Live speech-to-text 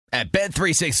At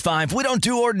Bet365, we don't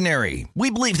do ordinary. We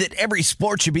believe that every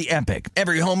sport should be epic.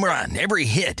 Every home run, every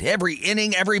hit, every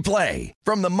inning, every play.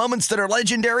 From the moments that are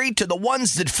legendary to the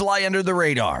ones that fly under the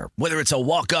radar. Whether it's a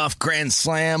walk-off grand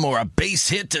slam or a base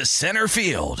hit to center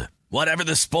field. Whatever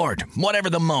the sport, whatever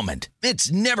the moment.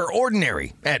 It's never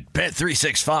ordinary at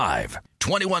Bet365.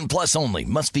 21 plus only.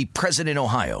 Must be present in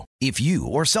Ohio. If you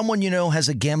or someone you know has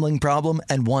a gambling problem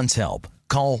and wants help,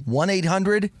 call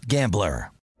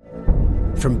 1-800-GAMBLER.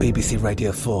 From BBC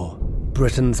Radio 4,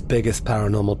 Britain's biggest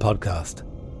paranormal podcast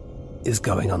is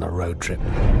going on a road trip.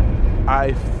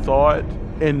 I thought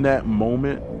in that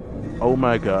moment, oh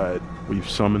my God, we've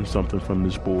summoned something from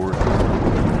this board.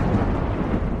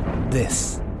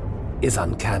 This is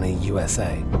Uncanny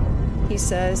USA. He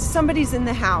says, somebody's in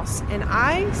the house, and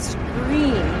I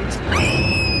screamed.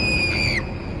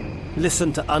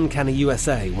 Listen to Uncanny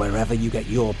USA wherever you get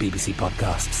your BBC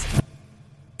podcasts,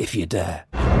 if you dare.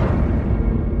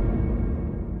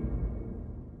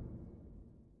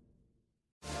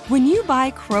 When you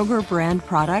buy Kroger brand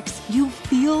products, you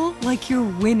feel like you're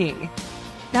winning.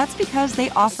 That's because they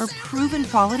offer proven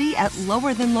quality at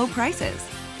lower than low prices.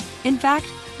 In fact,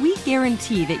 we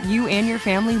guarantee that you and your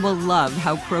family will love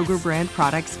how Kroger brand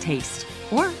products taste,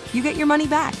 or you get your money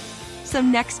back. So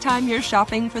next time you're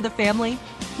shopping for the family,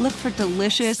 look for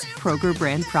delicious Kroger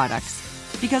brand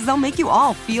products, because they'll make you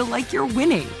all feel like you're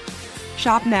winning.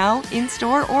 Shop now,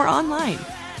 in-store, or online.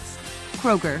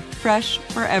 Kroger, fresh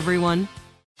for everyone.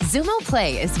 Xumo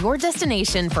Play is your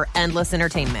destination for endless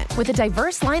entertainment. With a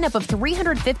diverse lineup of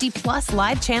 350 plus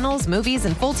live channels, movies,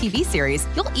 and full TV series,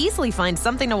 you'll easily find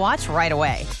something to watch right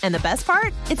away. And the best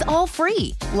part? It's all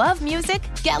free. Love music?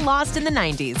 Get lost in the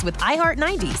 90s with iHeart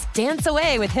 90s, dance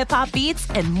away with hip-hop beats,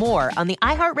 and more on the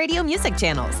iHeartRadio music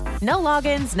channels. No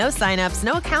logins, no signups,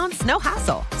 no accounts, no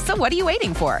hassle. So what are you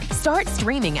waiting for? Start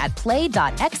streaming at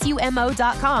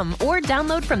play.xumo.com or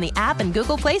download from the app and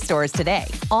Google Play stores today.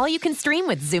 All you can stream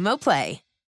with Xumo Play.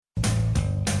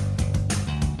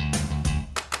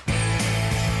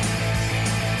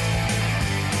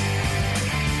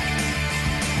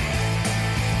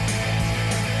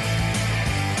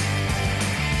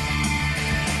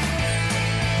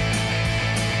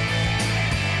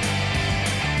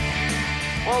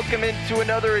 Welcome into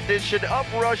another edition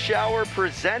of Rush Hour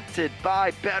presented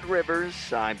by Bet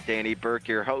Rivers. I'm Danny Burke,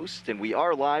 your host, and we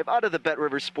are live out of the Bet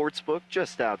Rivers Sportsbook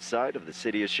just outside of the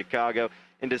city of Chicago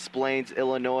in Des Plaines,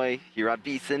 Illinois, here on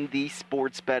VSiN, the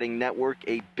Sports Betting Network.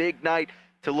 A big night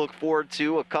to look forward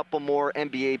to, a couple more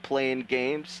NBA play-in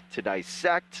games to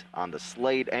dissect on the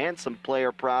slate and some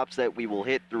player props that we will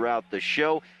hit throughout the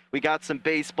show. We got some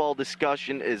baseball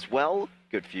discussion as well.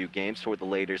 Good few games toward the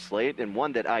later slate, and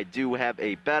one that I do have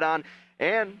a bet on.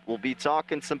 And we'll be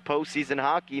talking some postseason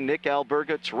hockey. Nick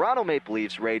Alberga, Toronto Maple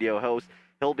Leafs radio host,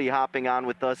 he'll be hopping on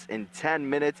with us in 10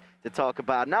 minutes to talk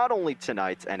about not only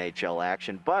tonight's NHL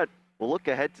action, but we'll look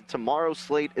ahead to tomorrow's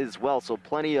slate as well. So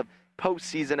plenty of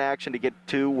postseason action to get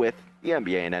to with the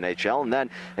NBA and NHL. And then,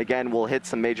 again, we'll hit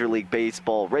some Major League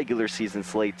Baseball regular season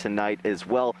slate tonight as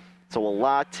well. So a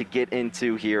lot to get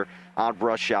into here on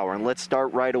Rush Hour. And let's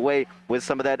start right away with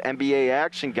some of that NBA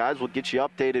action, guys. We'll get you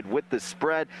updated with the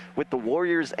spread with the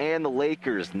Warriors and the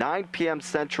Lakers. 9 p.m.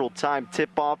 Central Time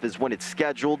tip-off is when it's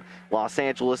scheduled. Los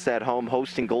Angeles at home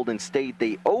hosting Golden State.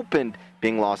 They opened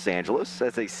being Los Angeles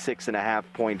as a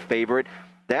 6.5-point favorite.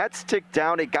 That's ticked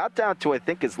down. It got down to, I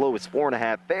think, as low as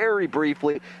 4.5 very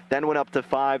briefly, then went up to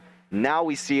 5. Now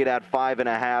we see it at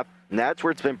 5.5. And that's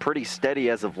where it's been pretty steady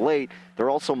as of late. They're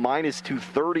also minus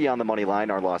 230 on the money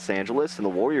line, are Los Angeles, and the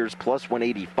Warriors plus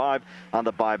 185 on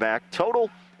the buyback. Total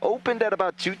opened at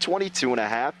about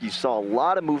 222.5. You saw a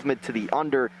lot of movement to the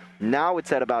under. Now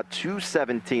it's at about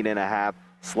 217.5.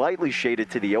 Slightly shaded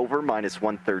to the over, minus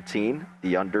 113.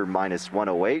 The under, minus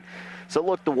 108. So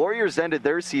look, the Warriors ended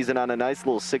their season on a nice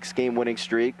little 6-game winning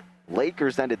streak.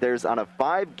 Lakers ended theirs on a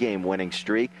 5-game winning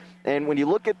streak. And when you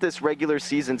look at this regular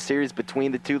season series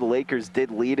between the two, the Lakers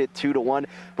did lead it 2-1.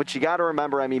 But you got to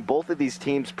remember, I mean, both of these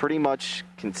teams pretty much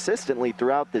consistently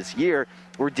throughout this year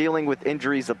were dealing with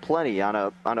injuries aplenty on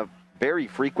a very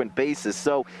frequent basis.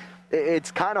 So it's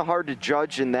kind of hard to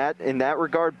judge in that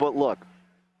regard. But look,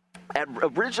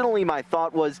 originally my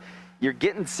thought was, you're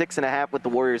getting 6.5 with the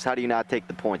Warriors. How do you not take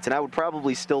the points? And I would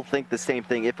probably still think the same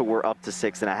thing if it were up to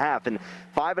 6.5. And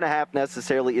 5.5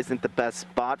 necessarily isn't the best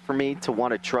spot for me to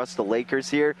want to trust the Lakers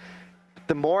here.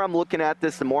 The more I'm looking at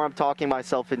this, the more I'm talking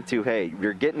myself into, hey,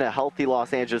 you're getting a healthy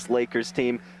Los Angeles Lakers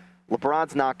team.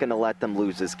 LeBron's not going to let them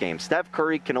lose this game. Steph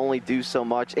Curry can only do so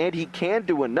much, and he can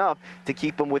do enough to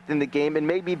keep them within the game and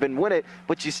maybe even win it,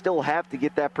 but you still have to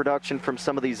get that production from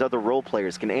some of these other role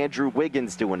players. Can Andrew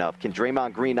Wiggins do enough? Can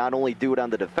Draymond Green not only do it on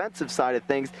the defensive side of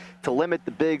things to limit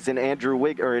the bigs and Anthony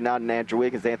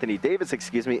Davis,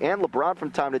 and LeBron from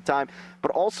time to time,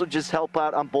 but also just help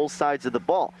out on both sides of the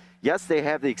ball? Yes, they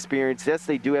have the experience. Yes,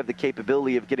 they do have the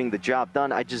capability of getting the job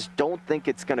done. I just don't think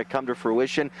it's going to come to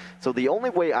fruition. So the only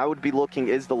way I would be looking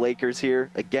is the Lakers here.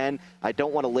 Again, I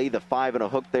don't want to lay the 5 and a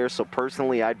hook there. So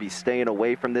personally, I'd be staying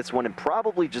away from this one and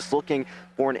probably just looking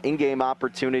for an in-game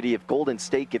opportunity if Golden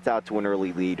State gets out to an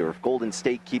early lead or if Golden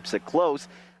State keeps it close.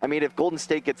 I mean, if Golden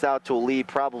State gets out to a lead,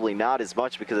 probably not as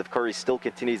much, because if Curry still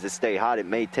continues to stay hot, it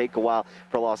may take a while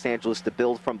for Los Angeles to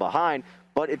build from behind.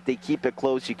 But if they keep it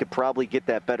close, you could probably get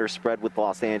that better spread with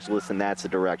Los Angeles, and that's the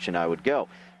direction I would go.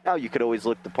 Now, you could always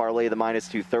look to parlay the minus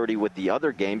 230 with the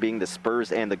other game being the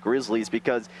Spurs and the Grizzlies,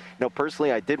 because,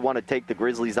 personally, I did want to take the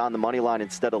Grizzlies on the money line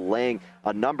instead of laying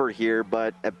a number here.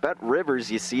 But at Bet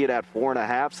Rivers, you see it at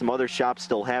 4.5. Some other shops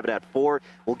still have it at 4.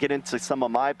 We'll get into some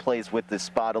of my plays with this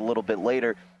spot a little bit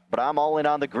later. But I'm all in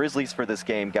on the Grizzlies for this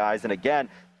game, guys. And again,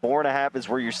 4.5 is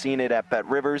where you're seeing it at Bet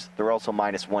Rivers. They're also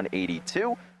minus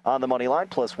 182 on the money line,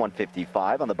 plus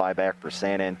 155 on the buyback for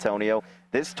San Antonio.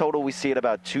 This total we see at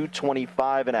about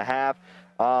 225.5,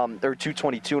 or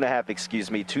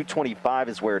 222.5, 225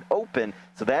 is where it opened,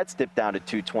 so that's dipped down to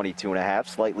 222.5,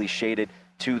 slightly shaded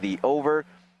to the over.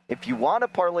 If you want to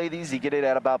parlay these, you get it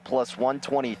at about plus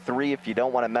 123 if you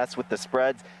don't want to mess with the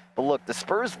spreads. But look, the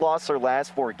Spurs lost their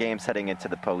last 4 games heading into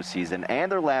the postseason,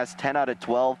 and their last 10 out of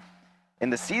 12. In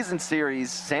the season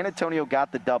series, San Antonio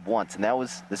got the dub once, and that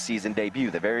was the season debut,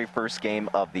 the very first game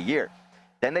of the year.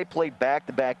 Then they played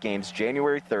back-to-back games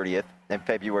January 30th and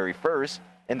February 1st,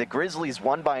 and the Grizzlies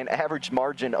won by an average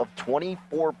margin of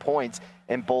 24 points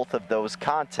in both of those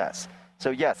contests. So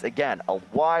yes, again, a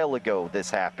while ago this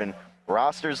happened.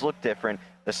 Rosters look different.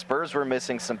 The Spurs were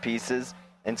missing some pieces,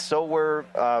 and so were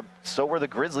the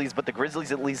Grizzlies, but the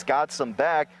Grizzlies at least got some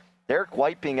back. Derek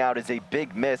White being out is a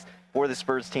big miss for the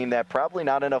Spurs team that probably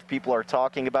not enough people are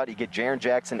talking about. You get Jaren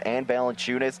Jackson and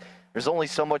Valanciunas. There's only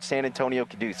so much San Antonio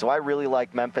can do. So I really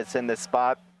like Memphis in this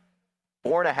spot.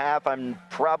 4.5, I'm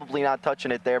probably not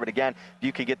touching it there. But again, if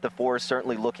you could get the 4,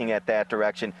 certainly looking at that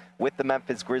direction with the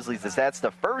Memphis Grizzlies, as that's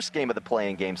the first game of the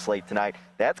play-in game slate tonight.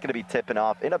 That's going to be tipping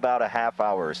off in about a half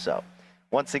hour or so.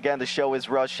 Once again, the show is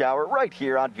Rush Hour right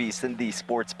here on VSiN, the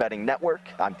Sports Betting Network.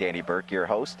 I'm Danny Burke, your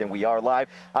host, and we are live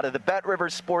out of the Bet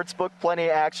Rivers Sportsbook. Plenty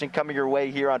of action coming your way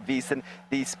here on VSiN,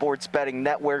 the Sports Betting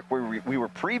Network, where we were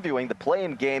previewing the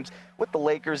play-in games with the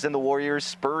Lakers and the Warriors,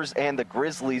 Spurs and the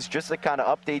Grizzlies, just to kind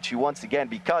of update you once again,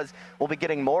 because we'll be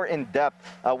getting more in-depth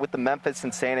with the Memphis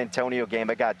and San Antonio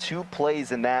game. I got 2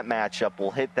 plays in that matchup.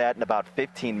 We'll hit that in about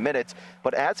 15 minutes.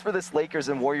 But as for this Lakers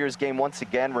and Warriors game, once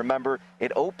again, remember,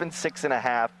 it opened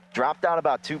 6.5, dropped down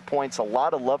about 2 points. A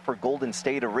lot of love for Golden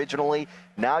State originally.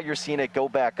 Now you're seeing it go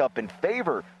back up in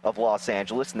favor of Los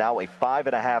Angeles, now a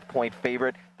 5.5-point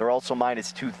favorite. They're also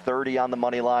minus 230 on the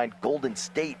money line. Golden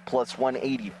State plus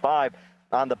 185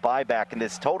 on the buyback, and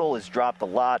this total has dropped a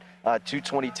lot,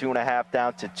 222.5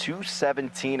 down to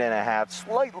 217.5,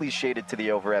 slightly shaded to the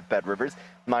over at Bet Rivers,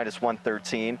 minus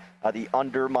 113. The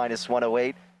under, minus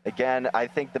 108. Again, I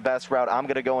think the best route I'm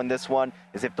going to go in this one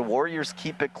is if the Warriors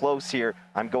keep it close here,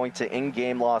 I'm going to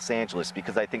in-game Los Angeles,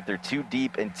 because I think they're too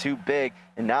deep and too big.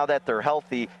 And now that they're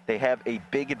healthy, they have a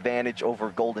big advantage over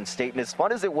Golden State. And as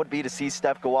fun as it would be to see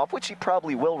Steph go off, which he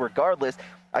probably will regardless,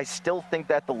 I still think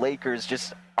that the Lakers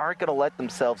just aren't going to let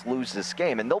themselves lose this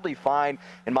game. And they'll be fine,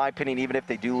 in my opinion. Even if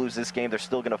they do lose this game, they're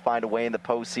still going to find a way in the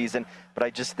postseason. But I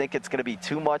just think it's going to be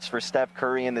too much for Steph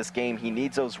Curry in this game. He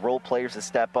needs those role players to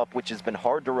step up, which has been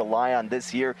hard to rely on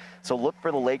this year. So look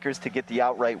for the Lakers to get the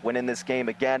outright win in this game.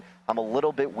 Again, I'm a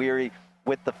little bit weary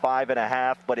with the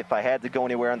 5.5, but if I had to go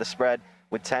anywhere on the spread,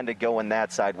 would tend to go in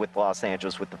that side with Los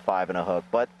Angeles with the 5 and a hook.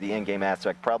 But the in-game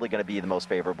aspect probably going to be the most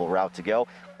favorable route to go.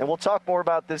 And we'll talk more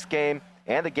about this game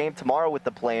and the game tomorrow with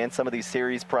the play-in, some of these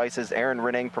series prices. Aaron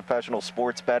Renning, professional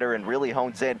sports bettor, and really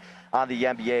hones in on the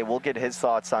NBA. We'll get his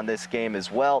thoughts on this game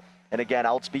as well. And again,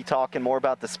 I'll be talking more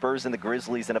about the Spurs and the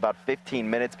Grizzlies in about 15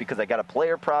 minutes, because I got a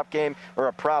player prop game, or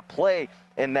a prop play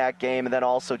in that game, and then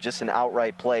also just an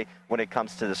outright play when it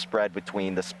comes to the spread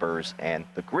between the Spurs and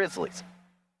the Grizzlies.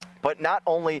 But not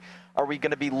only are we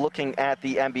going to be looking at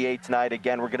the NBA tonight,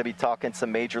 again, we're going to be talking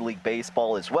some Major League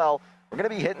Baseball as well. We're going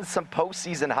to be hitting some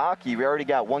postseason hockey. We already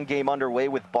got one game underway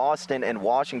with Boston and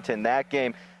Washington. That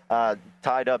game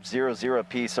tied up 0-0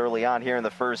 apiece early on here in the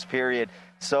first period.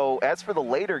 So as for the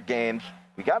later games,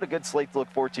 we got a good slate to look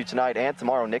forward to tonight and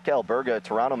tomorrow. Nick Alberga,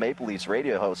 Toronto Maple Leafs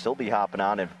radio host, he'll be hopping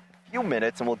on in a few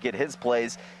minutes, and we'll get his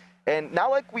plays. And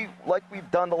now, like we've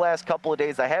done the last couple of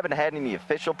days, I haven't had any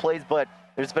official plays, but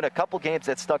there's been a couple games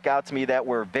that stuck out to me that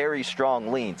were very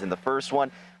strong leans. And the first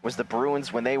one was the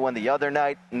Bruins when they won the other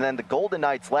night. And then the Golden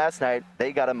Knights last night,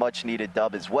 they got a much-needed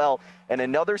dub as well. And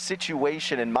another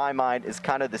situation in my mind is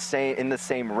kind of in the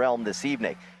same realm this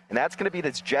evening. And that's going to be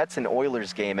this Jets and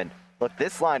Oilers game. And look,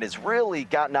 this line has really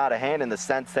gotten out of hand in the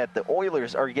sense that the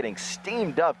Oilers are getting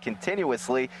steamed up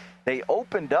continuously. They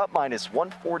opened up minus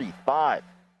 145.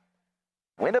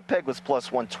 Winnipeg was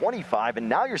plus 125, and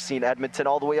now you're seeing Edmonton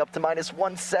all the way up to minus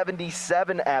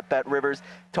 177 at BetRivers.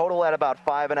 Total at about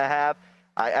 5.5.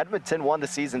 Edmonton won the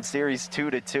season series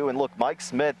 2-2, and look, Mike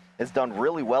Smith has done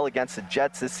really well against the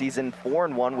Jets this season,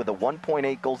 4-1 with a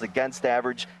 1.8 goals against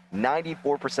average,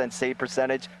 94% save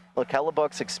percentage. Look,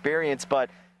 Hellebuck's experience,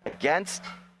 but against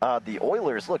the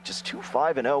Oilers, look, just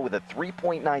 2-5-0 with a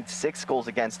 3.96 goals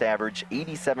against average,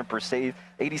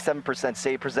 87%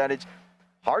 save percentage.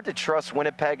 Hard to trust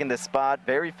Winnipeg in this spot.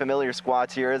 Very familiar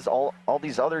squads here, as all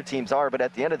these other teams are. But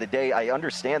at the end of the day, I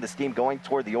understand this team going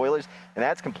toward the Oilers, and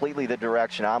that's completely the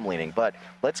direction I'm leaning. But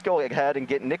let's go ahead and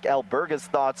get Nick Alberga's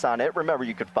thoughts on it. Remember,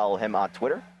 you could follow him on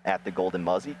Twitter at the Golden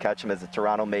Muzzy. Catch him as a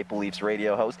Toronto Maple Leafs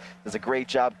radio host. Does a great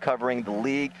job covering the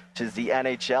league, which is the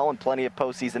NHL, and plenty of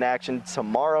postseason action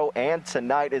tomorrow and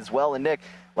tonight as well. And Nick,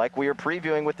 like we were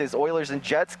previewing with this Oilers and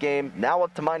Jets game, now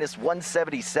up to minus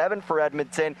 177 for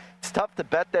Edmonton. It's tough to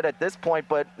bet that at this point,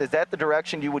 but is that the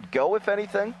direction you would go, if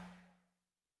anything?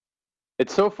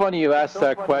 It's so funny you asked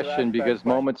that question because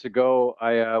moments ago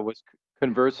I was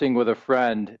conversing with a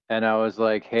friend and I was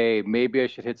like, hey, maybe I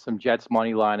should hit some Jets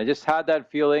money line. I just had that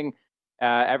feeling.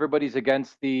 Everybody's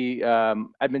against the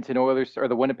Edmonton Oilers, or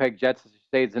the Winnipeg Jets, as you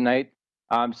say, tonight.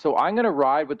 So I'm going to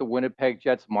ride with the Winnipeg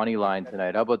Jets money line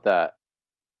tonight. How about that?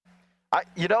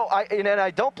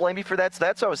 I don't blame you for that. So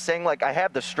that's what I was saying. Like, I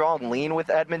have the strong lean with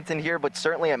Edmonton here, but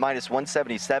certainly at minus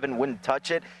 177, wouldn't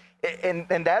touch it.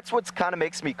 And that's what's kind of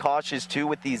makes me cautious, too,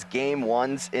 with these game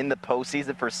ones in the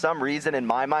postseason. For some reason, in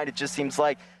my mind, it just seems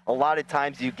like a lot of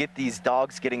times you get these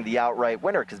dogs getting the outright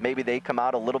winner because maybe they come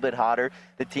out a little bit hotter.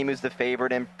 The team who's the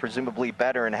favorite and presumably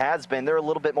better and has been, they're a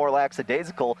little bit more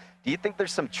lackadaisical. Do you think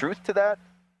there's some truth to that?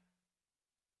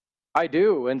 I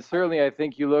do, and certainly I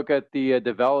think you look at the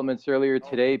developments earlier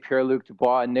today, Pierre-Luc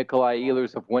Dubois and Nikolai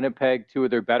Ehlers of Winnipeg, two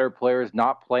of their better players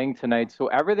not playing tonight. So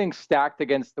everything's stacked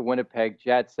against the Winnipeg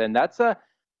Jets, and that's a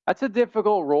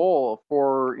difficult role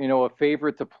for, a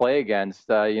favorite to play against,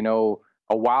 a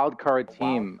wild card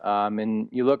team. And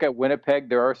you look at Winnipeg,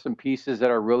 there are some pieces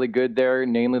that are really good there,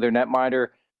 namely their netminder,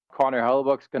 Connor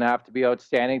Hellebuck's going to have to be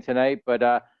outstanding tonight,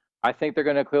 but I think they're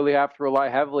going to clearly have to rely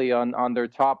heavily on their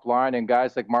top line and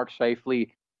guys like Mark Scheifele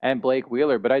and Blake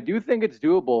Wheeler. But I do think it's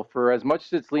doable for as much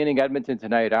as it's leaning Edmonton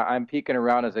tonight. I'm peeking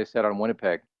around, as I said, on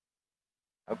Winnipeg.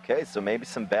 Okay, so maybe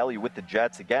some value with the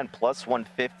Jets. Again, plus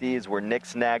 150 is where Nick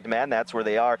snagged, man. That's where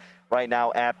they are right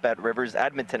now at BetRivers.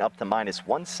 Edmonton up to minus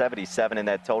 177 in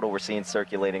that total. We're seeing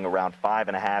circulating around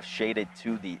 5.5, shaded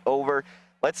to the over.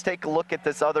 Let's take a look at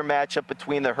this other matchup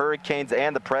between the Hurricanes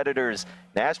and the Predators.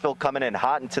 Nashville coming in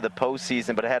hot into the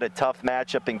postseason, but had a tough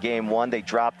matchup in Game 1. They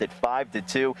dropped it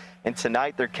 5-2, and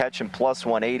tonight they're catching plus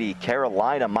 180.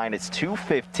 Carolina minus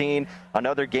 215.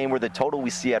 Another game where the total we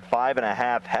see at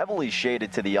 5.5, heavily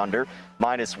shaded to the under,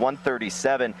 minus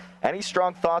 137. Any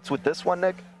strong thoughts with this one,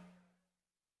 Nick?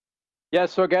 Yeah,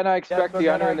 so again, I expect the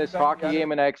under in this hockey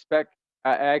game, and I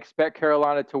expect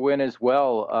Carolina to win as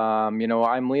well.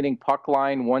 I'm leaning puck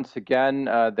line once again.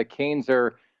 The Canes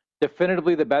are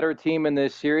definitively the better team in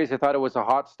this series. I thought it was a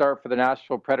hot start for the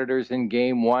Nashville Predators in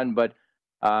Game 1, but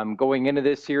going into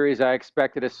this series, I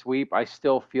expected a sweep. I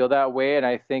still feel that way, and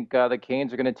I think the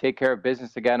Canes are going to take care of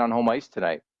business again on home ice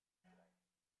tonight.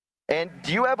 And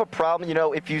do you have a problem,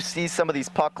 if you see some of these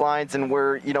puck lines and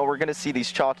we're going to see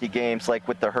these chalky games like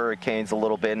with the Hurricanes a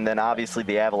little bit, and then obviously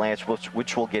the Avalanche,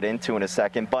 which we'll get into in a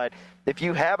second. But if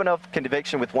you have enough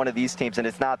conviction with one of these teams and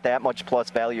it's not that much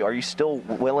plus value, are you still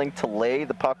willing to lay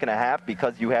the puck and a half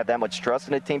because you have that much trust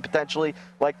in a team potentially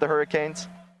like the Hurricanes?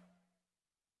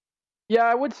 Yeah,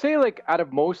 I would say out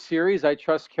of most series, I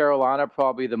trust Carolina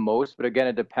probably the most. But again,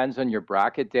 it depends on your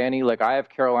bracket, Danny. I have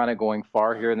Carolina going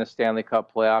far here in the Stanley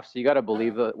Cup playoffs. So you got to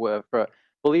believe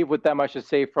with them, I should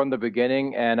say, from the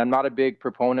beginning. And I'm not a big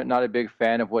proponent, not a big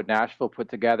fan of what Nashville put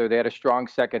together. They had a strong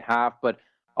second half, but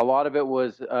a lot of it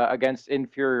was against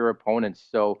inferior opponents.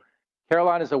 So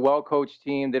Carolina's a well-coached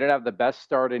team. They didn't have the best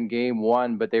start in Game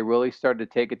 1, but they really started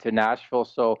to take it to Nashville.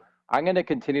 So I'm going to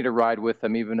continue to ride with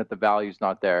them, even if the value's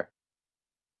not there.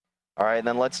 All right, and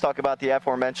then let's talk about the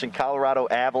aforementioned Colorado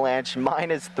Avalanche,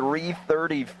 minus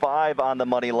 335 on the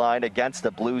money line against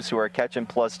the Blues, who are catching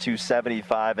plus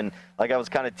 275. And like I was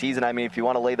kind of teasing, I mean, if you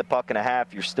want to lay the puck and a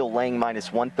half, you're still laying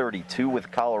minus 132 with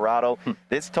Colorado.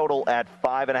 This total at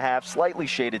 5.5, slightly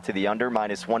shaded to the under,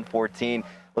 minus 114.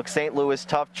 Look, St. Louis,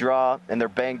 tough draw, and they're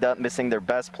banged up, missing their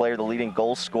best player, the leading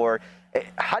goal scorer.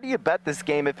 How do you bet this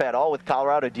game, if at all, with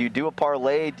Colorado? Do you do a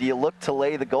parlay? Do you look to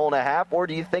lay the goal and a half? Or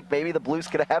do you think maybe the Blues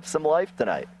could have some life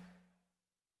tonight?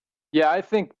 Yeah, I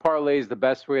think parlay is the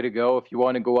best way to go if you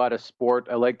want to go out of sport.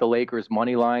 I like the Lakers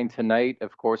money line tonight,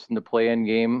 of course, in the play-in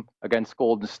game against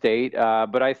Golden State.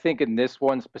 But I think in this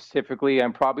one specifically,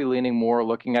 I'm probably leaning more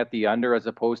looking at the under as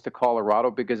opposed to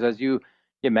Colorado, because as you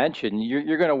mentioned,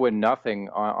 you're going to win nothing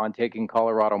on taking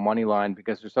Colorado money line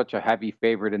because they're such a heavy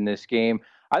favorite in this game.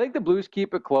 I think the Blues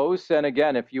keep it close. And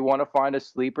again, if you want to find a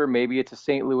sleeper, maybe it's a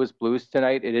St. Louis Blues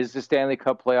tonight. It is the Stanley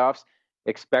Cup playoffs.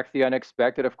 Expect the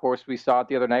unexpected. Of course, we saw it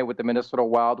the other night with the Minnesota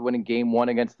Wild winning Game 1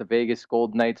 against the Vegas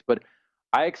Golden Knights. But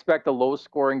I expect a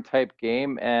low-scoring type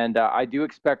game, and I do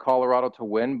expect Colorado to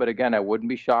win. But again, I wouldn't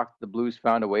be shocked if the Blues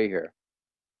found a way here.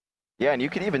 Yeah, and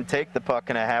you could even take the puck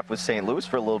and a half with St. Louis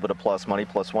for a little bit of plus money.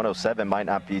 Plus 107 might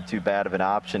not be too bad of an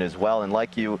option as well. And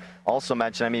like you also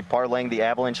mentioned, I mean, parlaying the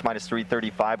Avalanche minus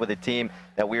 335 with a team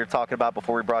that we were talking about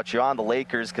before we brought you on, the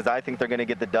Lakers, because I think they're going to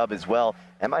get the dub as well.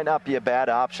 That might not be a bad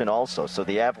option also. So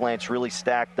the Avalanche really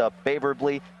stacked up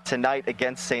favorably tonight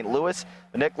against St. Louis.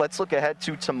 But Nick, let's look ahead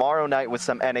to tomorrow night with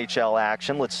some NHL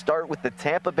action. Let's start with the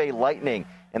Tampa Bay Lightning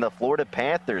and the Florida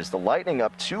Panthers. The Lightning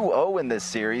up 2-0 in this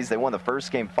series. They won the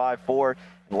first game 5-4,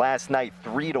 and last night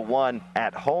 3-1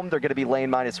 at home. They're going to be laying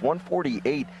minus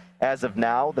 148 as of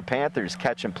now. The Panthers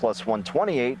catching plus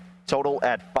 128, total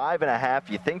at 5.5.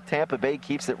 You think Tampa Bay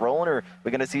keeps it rolling, or are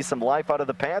we going to see some life out of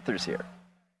the Panthers here?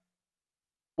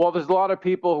 Well, there's a lot of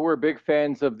people who are big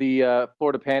fans of the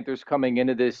Florida Panthers coming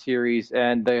into this series,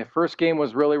 and the first game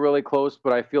was really, really close,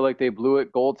 but I feel like they blew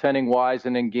it goaltending-wise,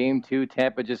 and in Game 2,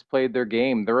 Tampa just played their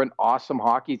game. They're an awesome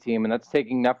hockey team, and that's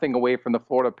taking nothing away from the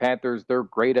Florida Panthers. They're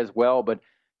great as well, but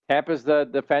Tampa's the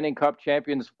defending Cup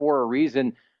champions for a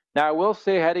reason. Now, I will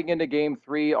say heading into Game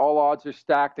 3, all odds are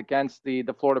stacked against the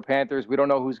Florida Panthers. We don't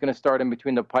know who's going to start in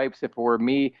between the pipes. If it were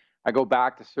me, I go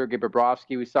back to Sergei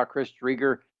Bobrovsky. We saw Chris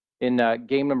Driedger in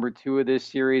game number 2 of this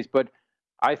series. But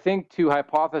I think to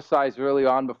hypothesize early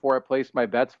on before I place my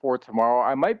bets for tomorrow,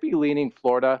 I might be leaning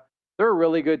Florida. They're a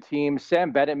really good team.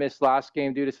 Sam Bennett missed last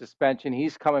game due to suspension.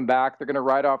 He's coming back. They're going to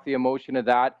ride off the emotion of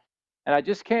that. And I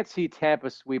just can't see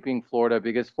Tampa sweeping Florida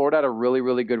because Florida had a really,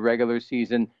 really good regular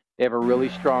season. They have a really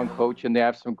strong coach, and they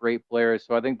have some great players.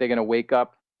 So I think they're going to wake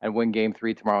up and win Game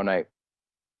 3 tomorrow night.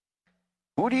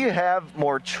 Who do you have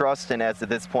more trust in as of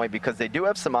this point? Because they do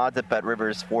have some odds at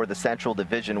BetRivers for the Central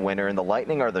Division winner, and the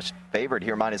Lightning are the favorite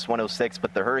here, minus 106.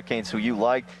 But the Hurricanes, who you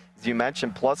like, as you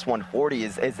mentioned, plus 140.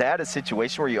 Is that a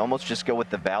situation where you almost just go with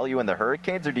the value in the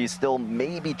Hurricanes, or do you still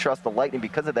maybe trust the Lightning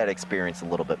because of that experience a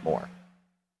little bit more?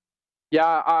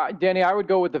 Yeah, Danny, I would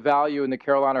go with the value in the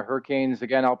Carolina Hurricanes.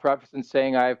 Again, I'll preface in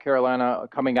saying I have Carolina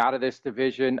coming out of this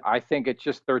division. I think it's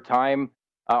just their time.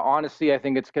 Honestly, I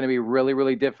think it's going to be really,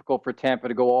 really difficult for Tampa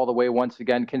to go all the way once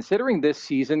again, considering this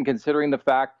season, considering the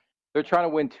fact they're trying to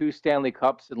win 2 Stanley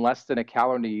Cups in less than a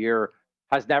calendar year,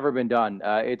 has never been done.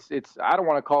 It's I don't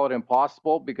want to call it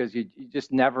impossible because you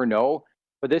just never know,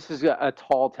 but this is a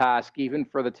tall task, even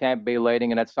for the Tampa Bay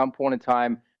Lightning, and at some point in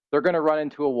time, they're going to run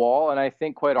into a wall, and I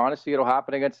think, quite honestly, it'll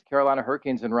happen against the Carolina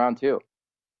Hurricanes in round 2.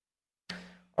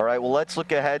 All right, well, let's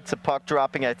look ahead to puck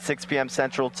dropping at 6 p.m.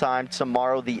 Central Time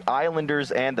tomorrow. The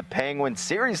Islanders and the Penguins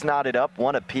series knotted up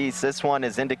 1 apiece. This one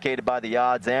is indicated by the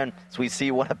odds, and as we see,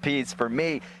 1 apiece for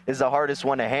me is the hardest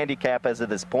one to handicap as of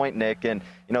this point, Nick. And,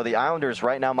 you know, the Islanders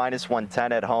right now minus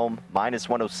 110 at home, minus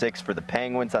 106 for the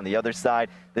Penguins on the other side.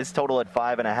 This total at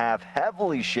 5.5,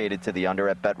 heavily shaded to the under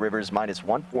at BetRivers, minus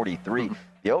 143.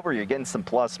 The over, you're getting some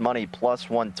plus money, plus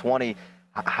 120.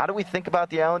 How do we think about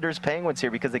the Islanders-Penguins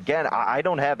here? Because, again, I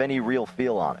don't have any real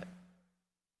feel on it.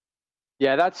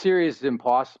 Yeah, that series is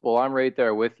impossible. I'm right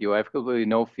there with you. I have completely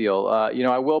no feel.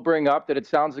 I will bring up that it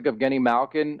sounds like Evgeny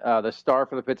Malkin, the star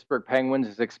for the Pittsburgh Penguins,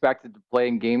 is expected to play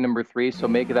in game number 3. So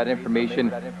make of that information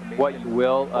what you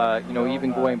will.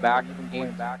 Even going back to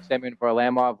game, Semyon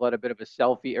Varlamov led a bit of a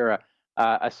selfie or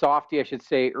a softie, I should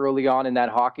say, early on in that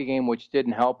hockey game, which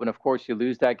didn't help. And of course, you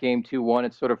lose that game 2-1.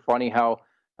 It's sort of funny how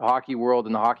the hockey world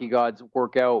and the hockey gods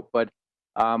work out, but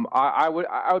I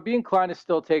would be inclined to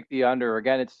still take the under.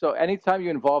 Again, it's so anytime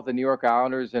you involve the New York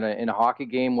Islanders in a hockey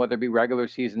game, whether it be regular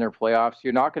season or playoffs,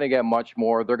 you're not going to get much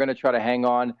more. They're going to try to hang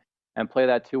on and play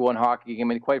that 2-1 hockey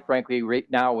game. And quite frankly, right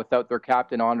now, without their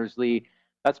captain Anders Lee,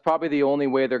 That's probably the only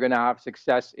way they're going to have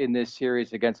success in this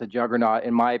series against a juggernaut,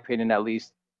 in my opinion, at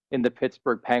least in the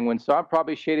Pittsburgh Penguins. So I'm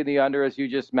probably shading the under, as you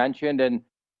just mentioned. And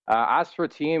as for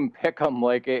team pick 'em,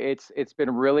 like it's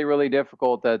been really, really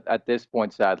difficult at this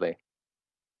point, sadly.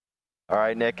 All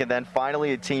right, Nick, and then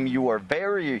finally a team you are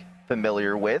very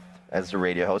familiar with as the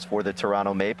radio host for the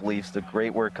Toronto Maple Leafs. The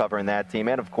great work covering that team,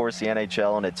 and of course the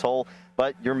NHL in its whole.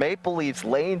 But your Maple Leafs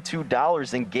laying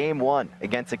 $2 in Game 1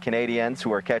 against the Canadiens,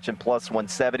 who are catching plus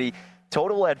 170.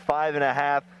 Total at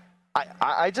 5.5.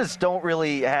 I just don't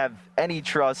really have any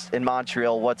trust in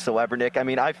Montreal whatsoever, Nick. I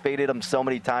mean, I faded them so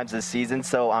many times this season,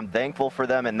 so I'm thankful for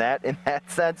them in that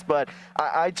sense. But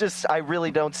I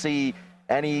really don't see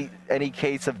any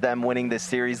case of them winning this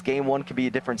series. Game 1 could be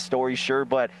a different story, sure,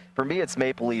 but for me, it's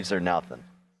Maple Leafs or nothing.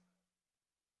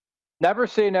 Never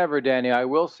say never, Danny. I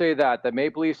will say that the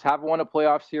Maple Leafs haven't won a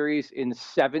playoff series in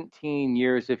 17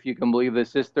 years, if you can believe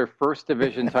this. This is their first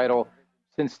division title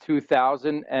since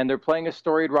 2000, and they're playing a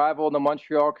storied rival in the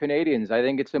Montreal Canadiens. I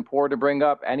think it's important to bring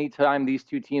up anytime these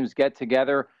two teams get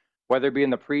together, whether it be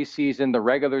in the preseason, the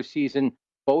regular season,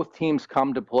 both teams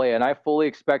come to play. And I fully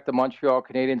expect the Montreal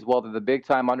Canadiens, while they're the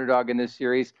big-time underdog in this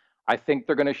series, I think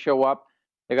they're going to show up.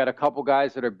 They got a couple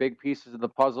guys that are big pieces of the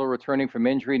puzzle returning from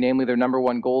injury, namely their number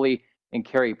one goalie in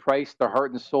Carey Price, their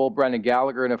heart and soul, Brendan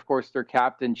Gallagher, and of course their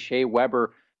captain, Shea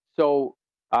Weber. So,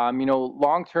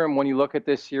 long-term, when you look at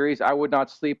this series, I would not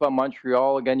sleep on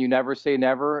Montreal. Again, you never say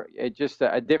never. It's just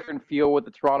a different feel with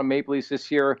the Toronto Maple Leafs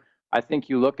this year. I think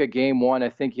you look at Game 1, I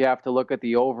think you have to look at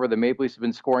the over. The Maple Leafs have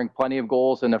been scoring plenty of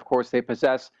goals, and of course they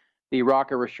possess the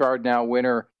Rocket Richard now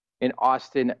winner in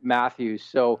Austin Matthews.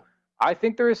 So I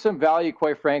think there is some value,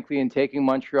 quite frankly, in taking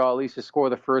Montreal at least to score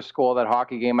the first goal of that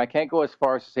hockey game. I can't go as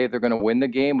far as to say they're going to win the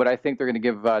game, but I think they're going to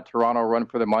give Toronto a run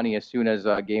for the money as soon as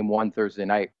Game 1 Thursday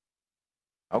night.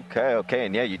 Okay.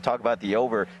 And yeah, you talk about the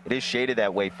over. It is shaded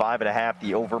that way, 5.5.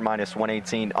 The over minus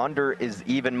 118. Under is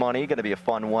even money. Going to be a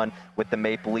fun one with the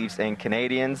Maple Leafs and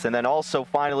Canadiens. And then also,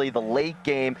 finally, the late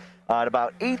game at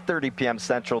about 8:30 p.m.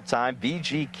 Central Time.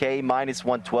 VGK minus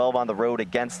 112 on the road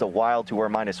against the Wild, who are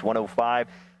minus 105.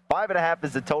 5.5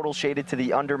 is the total, shaded to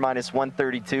the under minus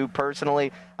 132.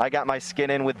 Personally, I got my skin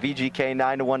in with VGK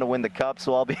 9-1 to win the Cup,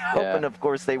 so I'll be hoping, of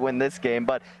course, they win this game.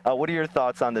 But what are your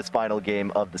thoughts on this final game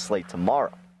of the slate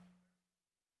tomorrow?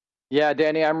 Yeah,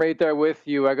 Danny, I'm right there with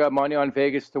you. I got money on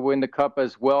Vegas to win the Cup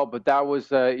as well, but that was,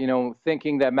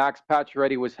 thinking that Max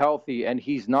Pacioretty was healthy, and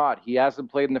he's not. He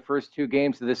hasn't played in the first 2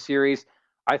 games of this series.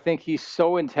 I think he's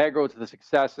so integral to the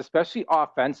success, especially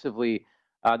offensively.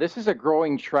 This is a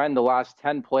growing trend the last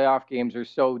 10 playoff games or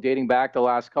so, dating back the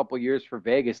last couple of years for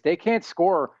Vegas. They can't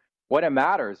score when it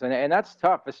matters, and that's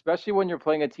tough, especially when you're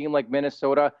playing a team like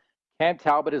Minnesota. Cam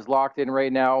Talbot is locked in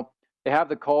right now. They have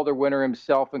the Calder winner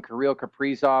himself and Kirill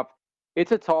Kaprizov.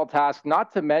 It's a tall task,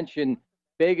 not to mention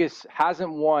Vegas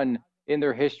hasn't won in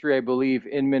their history, I believe,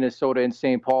 in Minnesota and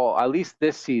St. Paul, at least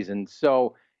this season.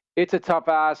 So it's a tough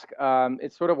ask.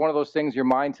 It's sort of one of those things, your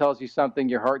mind tells you something,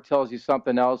 your heart tells you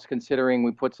something else, considering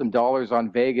we put some dollars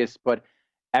on Vegas. But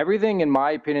everything, in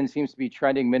my opinion, seems to be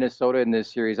trending Minnesota in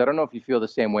this series. I don't know if you feel the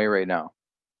same way right now.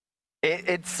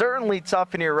 It's certainly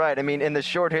tough, and you're right. I mean, in the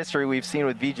short history we've seen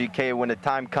with VGK, when the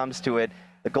time comes to it,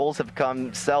 the goals have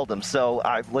come seldom. So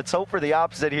let's hope for the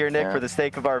opposite here, Nick, for the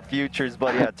sake of our futures.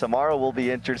 But, yeah, tomorrow will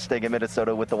be interesting in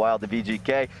Minnesota with the Wild and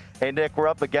VGK. Hey, Nick, we're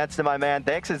up against it, my man.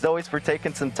 Thanks, as always, for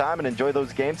taking some time, and enjoy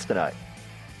those games tonight.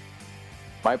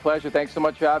 My pleasure. Thanks so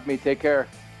much for having me. Take care.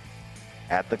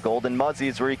 At the Golden Muzzy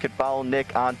is where you can follow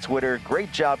Nick on Twitter.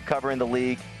 Great job covering the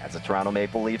league as a Toronto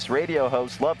Maple Leafs radio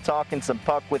host. Love talking some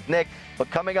puck with Nick.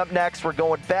 But coming up next, we're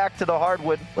going back to the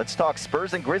hardwood. Let's talk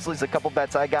Spurs and Grizzlies. A couple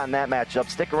bets I got in that matchup.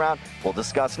 Stick around. We'll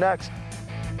discuss next.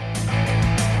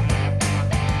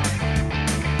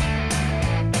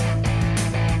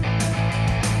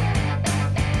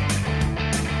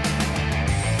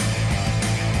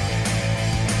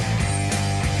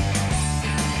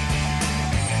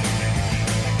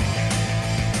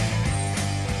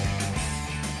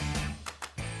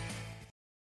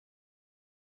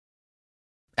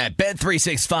 At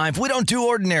Bet365, we don't do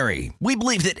ordinary. We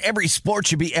believe that every sport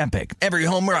should be epic. Every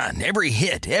home run, every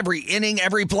hit, every inning,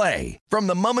 every play. From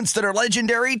the moments that are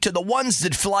legendary to the ones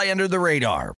that fly under the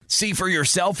radar. See for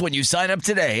yourself when you sign up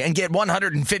today and get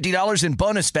 $150 in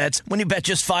bonus bets when you bet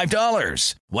just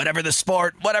 $5. Whatever the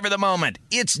sport, whatever the moment,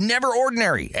 it's never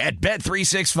ordinary at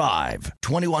Bet365.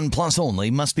 21 plus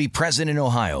only. Must be present in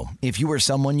Ohio. If you or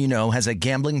someone you know has a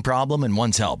gambling problem and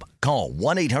wants help, call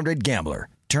 1-800-GAMBLER.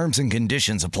 Terms and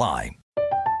conditions apply.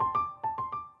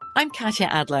 I'm Katya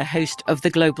Adler, host of The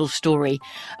Global Story.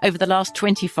 Over the last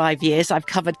 25 years, I've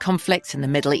covered conflicts in the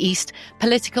Middle East,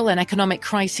 political and economic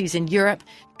crises in Europe,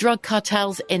 drug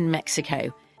cartels in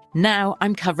Mexico. Now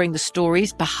I'm covering the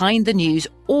stories behind the news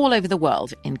all over the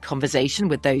world in conversation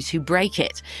with those who break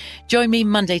it. Join me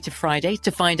Monday to Friday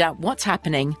to find out what's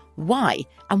happening, why,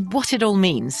 and what it all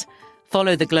means.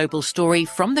 Follow The Global Story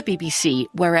from the BBC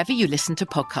wherever you listen to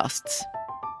podcasts.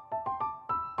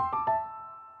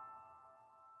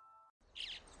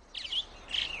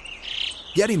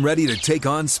 Getting ready to take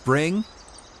on spring?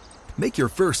 Make your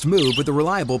first move with the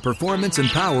reliable performance and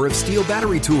power of Steel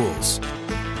battery tools.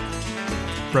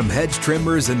 From hedge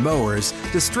trimmers and mowers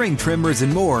to string trimmers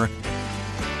and more,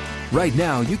 right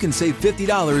now you can save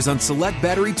 $50 on select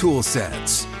battery tool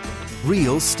sets.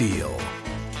 Real Steel.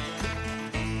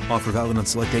 Offer valid on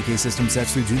select AK system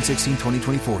sets through June 16,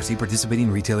 2024. See participating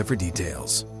retailer for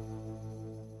details.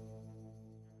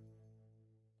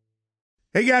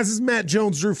 Hey guys, this is Matt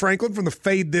Jones, Drew Franklin from the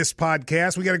Fade This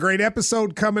podcast. We got a great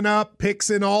episode coming up, picks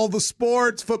in all the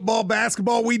sports, football,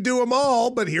 basketball, we do them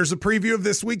all, but here's a preview of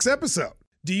this week's episode.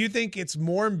 Do you think it's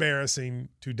more embarrassing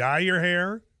to dye your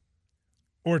hair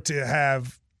or to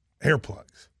have hair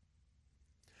plugs?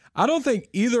 I don't think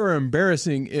either are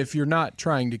embarrassing if you're not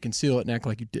trying to conceal it and act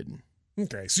like you didn't.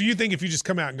 Okay, so you think if you just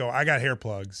come out and go, I got hair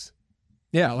plugs.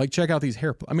 Yeah, like check out these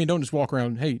hair plugs. I mean, don't just walk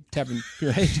around, hey, tapping,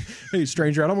 hey,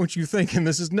 stranger, I don't want you thinking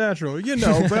this is natural.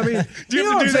 But I mean, do you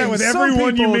have to do that with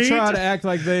everyone you meet? Try to act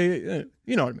like they,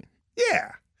 you know what I mean?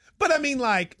 Yeah. But I mean,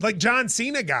 like John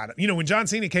Cena got it. When John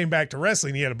Cena came back to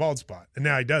wrestling, he had a bald spot, and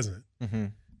now he doesn't. Mm-hmm.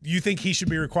 Do you think he should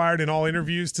be required in all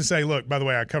interviews to say, look, by the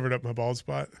way, I covered up my bald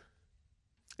spot?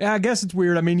 Yeah, I guess it's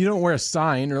weird. I mean, you don't wear a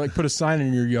sign or put a sign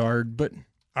in your yard, but.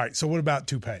 All right, so what about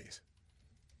toupees?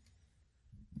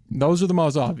 Those are the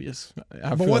most obvious.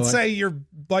 But let's say you're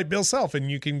like Bill Self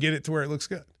and you can get it to where it looks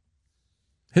good.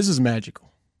 His is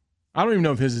magical. I don't even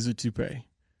know if his is a toupee.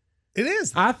 It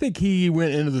is. I think he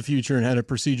went into the future and had a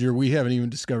procedure we haven't even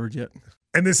discovered yet.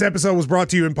 And this episode was brought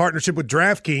to you in partnership with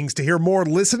DraftKings. To hear more,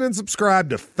 listen and subscribe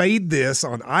to Fade This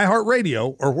on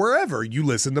iHeartRadio or wherever you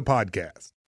listen to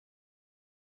podcasts.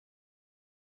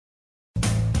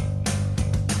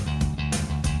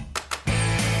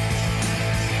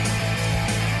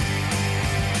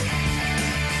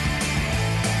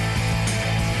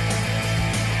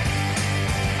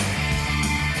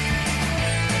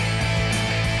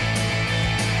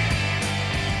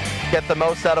 Get the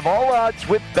most out of all odds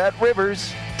with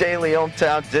BetRivers. Daily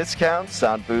hometown discounts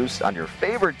on boost on your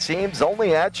favorite teams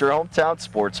only at your hometown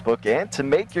sportsbook. And to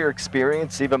make your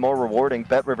experience even more rewarding,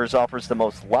 BetRivers offers the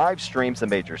most live streams of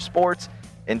major sports,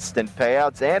 instant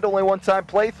payouts, and only one-time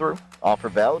playthrough. Offer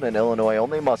valid in Illinois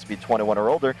only. Must be 21 or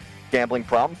older. Gambling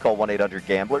problem? Call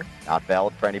 1-800-GAMBLER. Not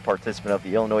valid for any participant of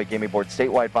the Illinois Gaming Board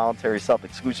statewide voluntary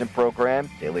self-exclusion program.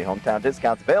 Daily hometown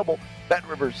discounts available.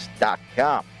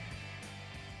 BetRivers.com.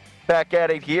 Back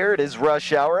at it here. It is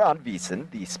Rush Hour on VSiN,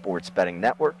 the Sports Betting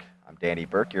Network. I'm Danny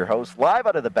Burke, your host, live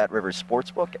out of the BetRivers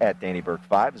Sportsbook at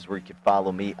DannyBurke5 is where you can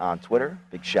follow me on Twitter.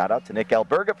 Big shout out to Nick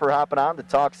Alberga for hopping on to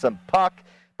talk some puck.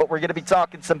 But we're going to be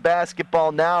talking some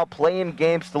basketball now, playing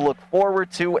games to look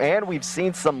forward to, and we've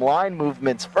seen some line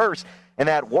movements first. In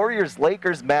that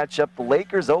Warriors-Lakers matchup, the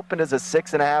Lakers opened as a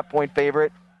 6.5-point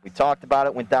favorite. We talked about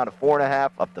it, went down to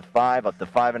 4.5, up to 5, up to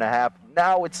 5.5.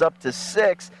 Now it's up to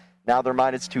 6. Now they're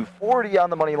minus 240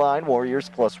 on the money line. Warriors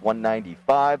plus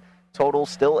 195. Total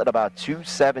still at about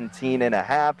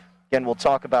 217.5. Again, we'll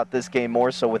talk about this game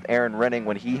more so with Aaron Renning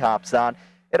when he hops on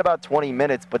in about 20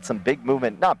 minutes. But some big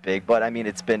movement, not big, but I mean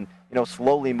it's been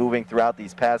slowly moving throughout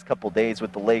these past couple days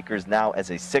with the Lakers now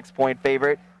as a 6-point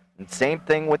favorite. And same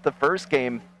thing with the first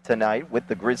game tonight with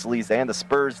the Grizzlies and the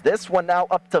Spurs. This one now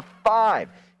up to 5.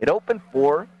 It opened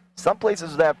 4. Some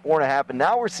places was at 4.5, and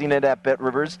now we're seeing it at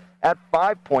BetRivers at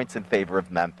 5 points in favor of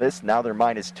Memphis. Now they're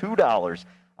minus $2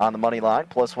 on the money line,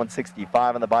 plus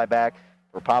 165 on the buyback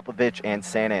for Popovich and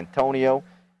San Antonio.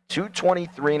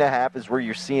 223.5 is where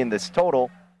you're seeing this total.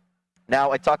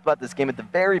 Now, I talked about this game at the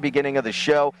very beginning of the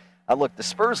show. Look, the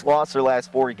Spurs lost their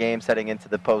last 4 games heading into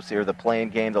the postseason, the play-in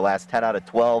game, the last 10 out of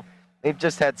 12. They've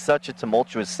just had such a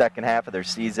tumultuous second half of their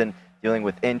season, dealing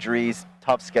with injuries,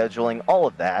 tough scheduling, all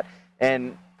of that.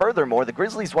 And furthermore, the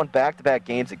Grizzlies won back-to-back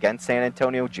games against San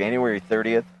Antonio, January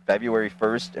 30th, February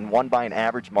 1st, and won by an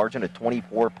average margin of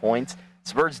 24 points.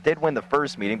 Spurs did win the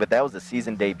first meeting, but that was the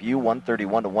season debut,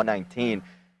 131-119.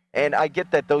 And I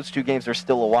get that those 2 games are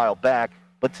still a while back,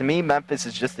 but to me, Memphis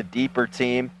is just a deeper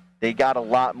team. They got a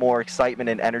lot more excitement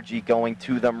and energy going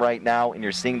to them right now, and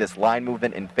you're seeing this line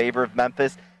movement in favor of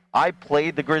Memphis. I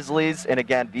played the Grizzlies, and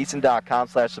again,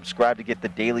 VSiN.com/subscribe to get the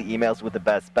daily emails with the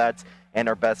best bets and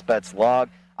our best bets log.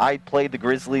 I played the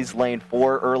Grizzlies lane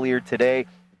 4 earlier today.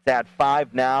 It's at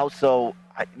 5 now, so,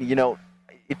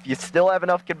 if you still have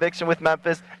enough conviction with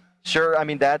Memphis, sure, I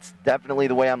mean, that's definitely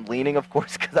the way I'm leaning, of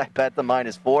course, because I bet the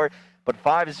 -4. But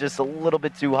 5 is just a little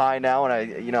bit too high now,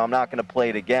 and I'm not going to play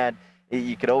it again.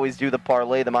 You could always do the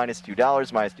parlay, the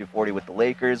 -$2, -240 with the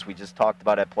Lakers. We just talked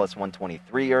about at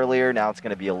 +123 earlier. Now it's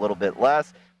going to be a little bit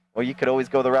less. Or you could always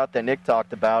go the route that Nick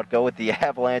talked about, go with the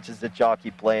Avalanches that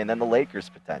Jockey play, and then the Lakers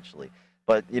potentially.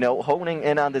 But, honing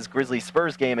in on this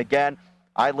Grizzlies-Spurs game, again,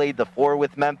 I laid the 4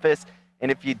 with Memphis.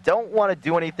 And if you don't want to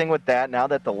do anything with that, now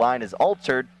that the line is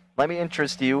altered, let me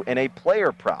interest you in a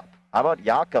player prop. How about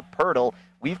Jakob Poeltl?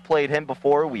 We've played him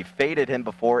before, we've faded him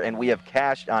before, and we have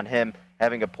cashed on him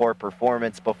having a poor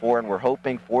performance before, and we're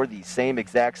hoping for the same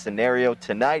exact scenario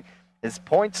tonight. His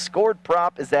points scored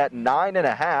prop is at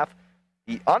 9.5.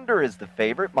 The under is the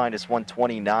favorite,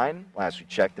 -129. Last we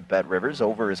checked the Bet Rivers,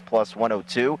 over is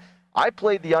 +102. I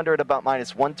played the under at about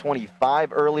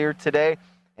 -125 earlier today,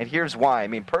 and here's why. I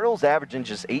mean, Poeltl's averaging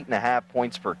just 8.5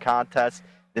 points per contest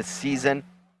this season,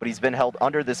 but he's been held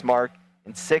under this mark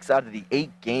in 6 out of the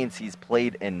 8 games he's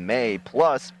played in May.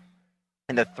 Plus,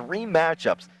 in the 3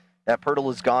 matchups that Poeltl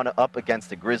has gone up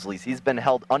against the Grizzlies, he's been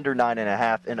held under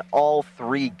 9.5 in all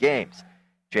 3 games.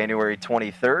 December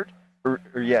 23rd,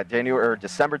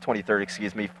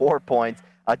 4 points.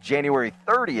 January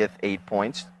 30th, 8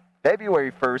 points.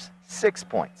 February 1st, 6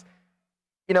 points.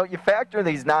 You factor in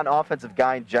that he's not an offensive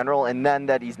guy in general, and then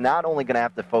that he's not only going to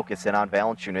have to focus in on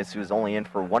Valanciunas, who's only in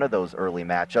for one of those early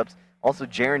matchups. Also,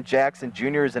 Jaren Jackson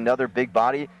Jr. is another big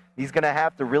body. He's going to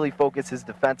have to really focus his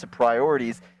defensive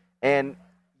priorities. And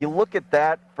you look at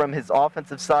that from his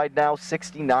offensive side now,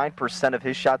 69% of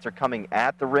his shots are coming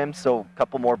at the rim, so a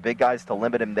couple more big guys to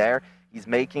limit him there. He's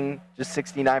making just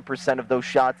 69% of those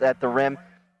shots at the rim.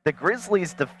 The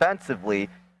Grizzlies defensively,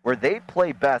 where they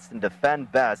play best and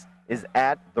defend best, is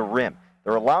at the rim.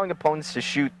 They're allowing opponents to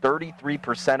shoot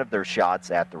 33% of their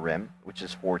shots at the rim, which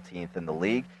is 14th in the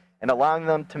league, and allowing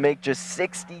them to make just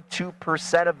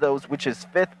 62% of those, which is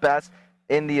 5th best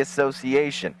in the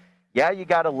association. Yeah, you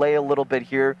got to lay a little bit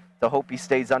here to hope he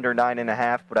stays under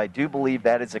 9.5, but I do believe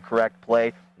that is a correct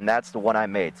play, and that's the one I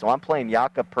made. So I'm playing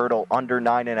Jakob Poeltl under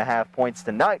 9.5 points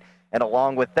tonight, and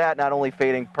along with that, not only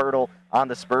fading Poeltl on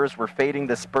the Spurs, we're fading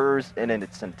the Spurs in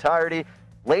its entirety.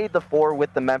 Laid the 4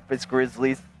 with the Memphis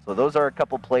Grizzlies. So those are a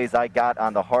couple plays I got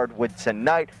on the hardwood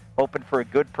tonight. Hoping for a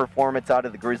good performance out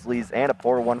of the Grizzlies and a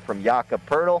poor one from Jakob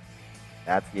Poeltl.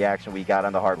 That's the action we got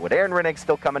on the hardwood. Aaron Rinnick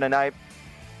still coming tonight.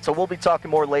 So we'll be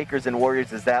talking more Lakers and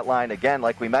Warriors as that line, again,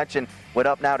 like we mentioned, went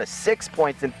up now to 6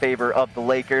 points in favor of the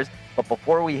Lakers. But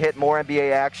before we hit more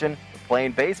NBA action, we're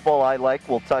playing baseball I like.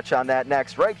 We'll touch on that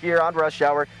next right here on Rush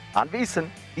Hour on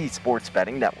VSiN, the Sports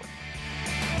Betting Network.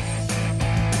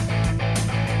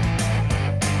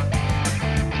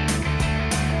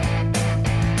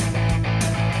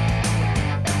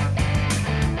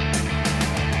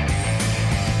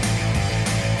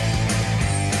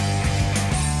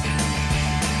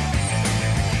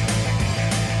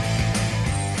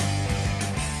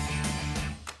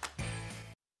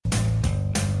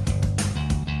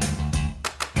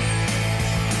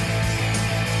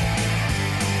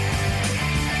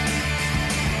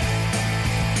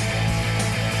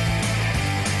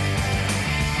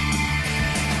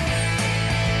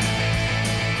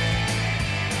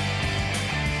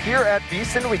 Here at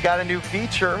VSiN, we got a new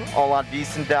feature all on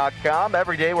VSiN.com.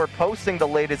 Every day we're posting the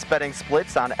latest betting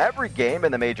splits on every game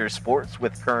in the major sports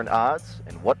with current odds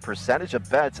and what percentage of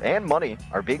bets and money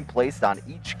are being placed on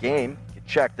each game. You can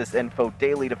check this info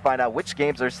daily to find out which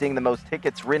games are seeing the most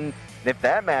tickets written, and if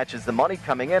that matches the money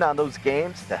coming in on those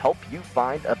games to help you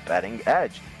find a betting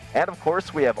edge. And of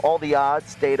course, we have all the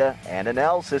odds, data, and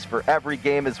analysis for every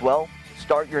game as well. So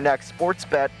start your next sports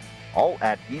bet all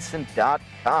at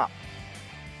VSiN.com.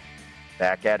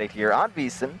 Back at it here on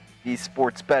VSiN, the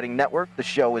Sports Betting Network. The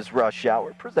show is Rush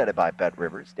Hour, presented by Bet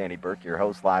Rivers. Danny Burke, your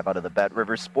host, live out of the Bet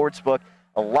Rivers Sportsbook.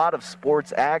 A lot of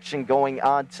sports action going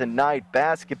on tonight.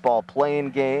 Basketball playing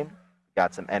game.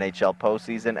 Got some NHL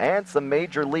postseason and some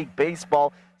Major League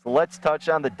Baseball. So let's touch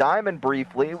on the Diamond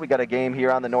briefly. We got a game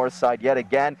here on the north side yet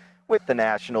again with the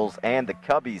Nationals and the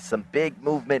Cubbies. Some big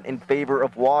movement in favor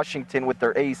of Washington with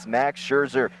their ace, Max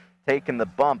Scherzer, taking the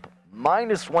bump.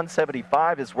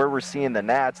 -175 is where we're seeing the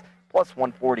Nats,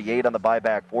 +148 on the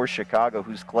buyback for Chicago,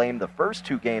 who's claimed the first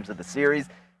 2 games of the series.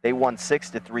 They won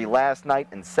 6-3 last night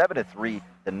and 7-3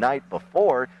 the night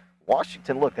before.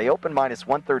 Washington, look, they opened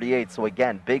 -138, so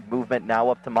again, big movement now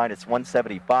up to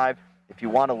 -175. If you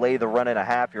want to lay the run and a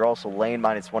half, you're also laying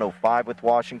minus 105 with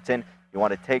Washington. You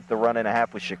want to take the run and a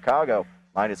half with Chicago,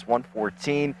 minus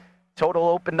 114. Total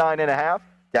open 9.5,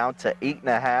 down to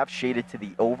 8.5, shaded to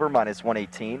the over, minus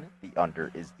 118. The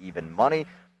under is even money.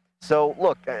 So,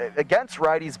 look, against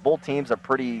righties, both teams are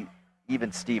pretty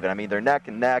even Steven. I mean, they're neck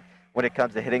and neck when it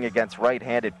comes to hitting against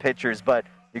right-handed pitchers, but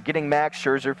you're getting Max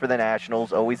Scherzer for the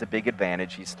Nationals, always a big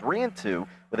advantage. He's 3-2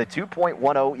 with a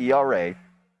 2.10 ERA,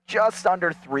 just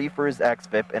under 3 for his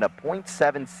xFIP, and a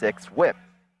 .76 whip.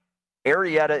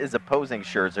 Arrieta is opposing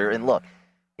Scherzer, and look,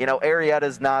 you know,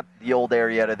 Arrieta's not the old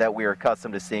Arrieta that we are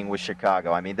accustomed to seeing with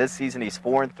Chicago. I mean, this season he's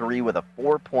 4-3 with a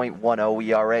 4.10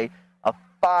 ERA, a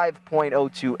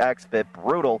 5.02 xFIP,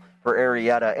 brutal for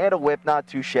Arrieta, and a whip not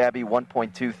too shabby,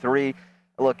 1.23.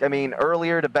 Look, I mean,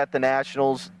 earlier to bet the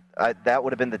Nationals, that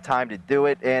would have been the time to do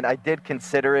it, and I did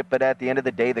consider it, but at the end of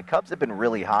the day, the Cubs have been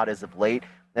really hot as of late,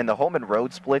 and the home and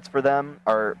road splits for them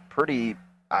are pretty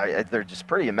they're just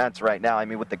pretty immense right now. I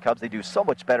mean, with the Cubs, they do so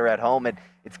much better at home, and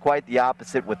it's quite the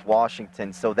opposite with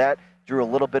Washington. So that drew a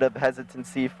little bit of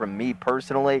hesitancy from me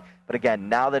personally. But again,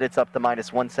 now that it's up to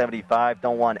minus 175,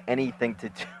 don't want anything to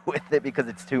do with it because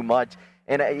it's too much.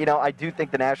 And, you know, I do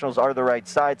think the Nationals are the right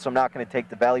side, so I'm not going to take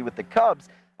the value with the Cubs.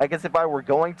 I guess if I were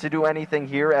going to do anything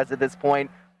here as of this point,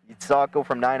 you saw it go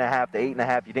from 9.5 to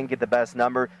 8.5. You didn't get the best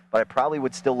number, but I probably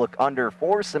would still look under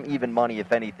for some even money,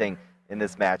 if anything, in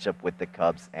this matchup with the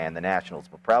Cubs and the Nationals.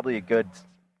 But probably a good,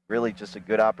 really just a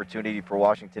good opportunity for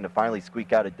Washington to finally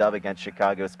squeak out a dub against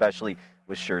Chicago, especially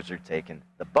with Scherzer taking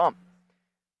the bump.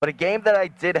 But a game that I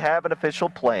did have an official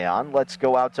play on, let's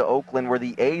go out to Oakland where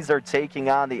the A's are taking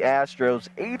on the Astros.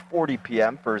 8:40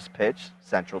 p.m. first pitch,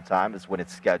 Central Time is when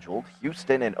it's scheduled.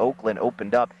 Houston and Oakland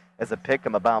opened up as a pick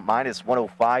 'em about minus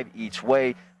 105 each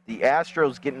way. The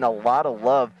Astros getting a lot of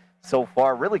love so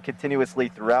far, really continuously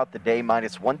throughout the day,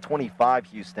 minus 125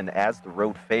 Houston as the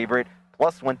road favorite,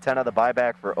 plus 110 of the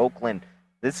buyback for Oakland.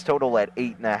 This total at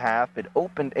 8.5. It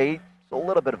opened 8, so a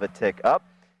little bit of a tick up.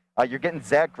 You're getting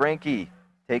Zach Greinke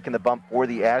taking the bump for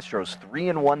the Astros,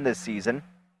 3-1 this season,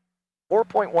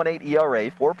 4.18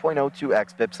 ERA, 4.02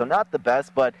 xFIP, so not the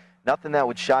best, but nothing that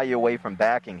would shy you away from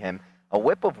backing him. A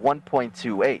whip of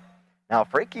 1.28. Now,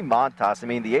 Frankie Montas, I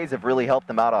mean, the A's have really helped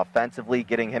him out offensively,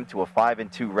 getting him to a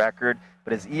 5-2 record,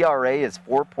 but his ERA is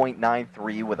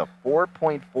 4.93 with a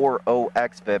 4.40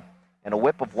 xFIP and a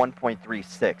whip of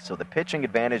 1.36. So the pitching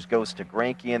advantage goes to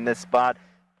Greinke in this spot.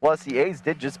 Plus, the A's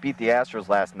did just beat the Astros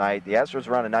last night. The Astros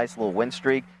were on a nice little win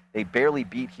streak. They barely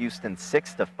beat Houston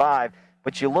 6-5.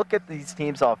 But you look at these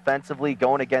teams offensively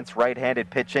going against right-handed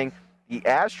pitching. The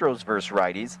Astros versus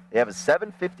righties, they have a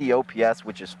 750 OPS,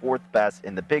 which is 4th best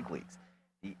in the big leagues.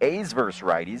 The A's versus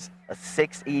righties, a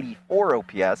 684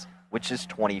 OPS, which is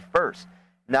 21st.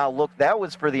 Now, look, that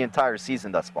was for the entire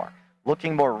season thus far.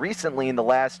 Looking more recently in the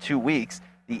last 2 weeks,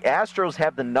 the Astros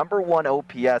have the #1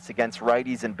 OPS against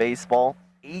righties in baseball,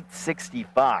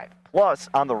 865. Plus,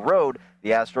 on the road, the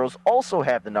Astros also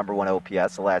have the #1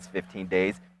 OPS the last 15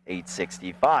 days,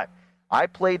 865. I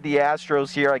played the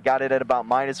Astros here. I got it at about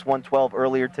minus 112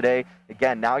 earlier today.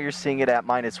 Again, now you're seeing it at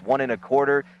minus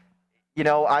 1.25. You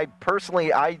know, I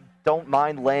don't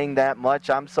mind laying that much.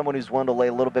 I'm someone who's willing to lay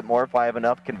a little bit more if I have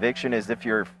enough conviction, as if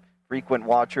you're a frequent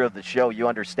watcher of the show, you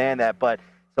understand that. But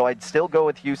so I'd still go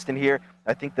with Houston here.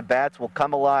 I think the bats will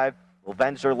come alive, will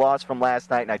avenge their loss from last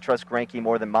night, and I trust Greinke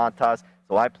more than Montas.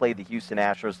 So I played the Houston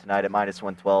Astros tonight at minus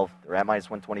 112. They're at minus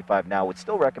 125 now. Would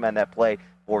still recommend that play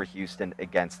for Houston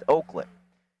against Oakland.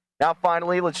 Now,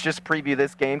 finally, let's just preview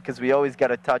this game because we always got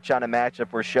to touch on a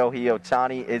matchup where Shohei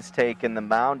Ohtani is taking the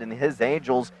mound, and his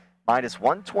Angels minus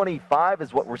 125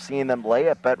 is what we're seeing them lay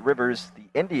at Bet Rivers.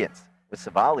 The Indians with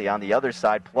Savali on the other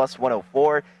side, plus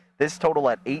 104. This total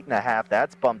at 8.5.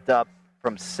 That's bumped up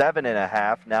from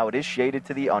 7.5. Now it is shaded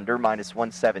to the under, minus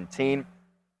 117.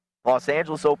 Los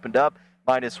Angeles opened up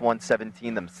minus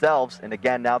 117 themselves, and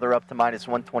again, now they're up to minus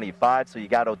 125. So you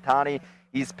got Ohtani.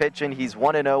 He's pitching. He's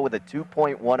 1-0 with a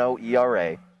 2.10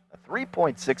 ERA, a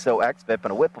 3.60 xFIP,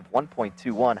 and a whip of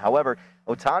 1.21. However,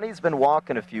 Ohtani's been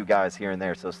walking a few guys here and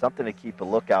there, so something to keep a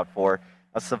lookout for.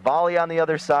 Savali on the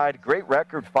other side, great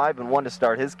record, 5-1 to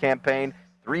start his campaign,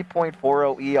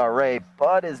 3.40 ERA,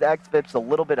 but his xFIP's a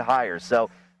little bit higher. So,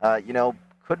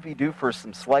 could be due for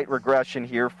some slight regression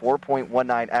here,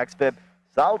 4.19 xFIP.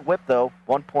 Solid whip, though,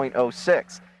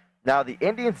 1.06. Now, the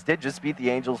Indians did just beat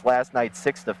the Angels last night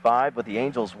 6-5, but the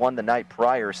Angels won the night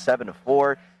prior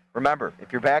 7-4. Remember,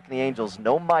 if you're backing the Angels,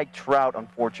 no Mike Trout,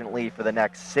 unfortunately, for the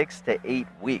next 6 to 8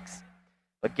 weeks.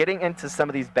 But getting into some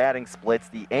of these batting splits,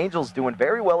 the Angels doing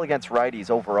very well against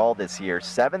righties overall this year.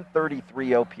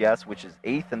 733 OPS, which is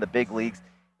 8th in the big leagues.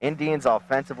 Indians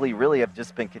offensively really have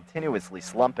just been continuously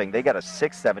slumping. They got a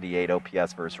 678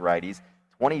 OPS versus righties,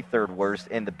 23rd worst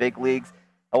in the big leagues.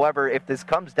 However, if this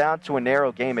comes down to a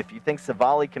narrow game, if you think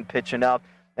Savali can pitch enough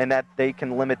and that they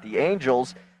can limit the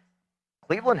Angels,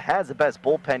 Cleveland has the best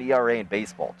bullpen ERA in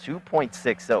baseball,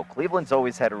 2.60. Cleveland's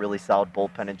always had a really solid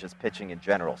bullpen and just pitching in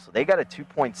general. So they got a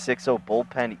 2.60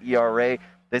 bullpen ERA.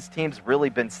 This team's really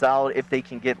been solid if they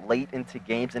can get late into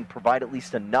games and provide at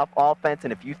least enough offense.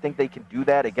 And if you think they can do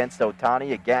that against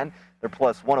Ohtani, again, they're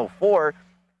plus 104.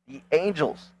 The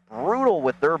Angels, brutal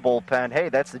with their bullpen. Hey,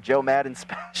 that's the Joe Madden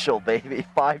special, baby.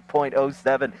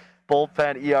 5.07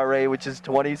 bullpen ERA, which is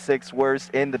 26th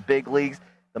worst in the big leagues.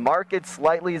 The market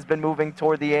slightly has been moving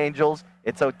toward the Angels.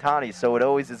 It's Ohtani, so it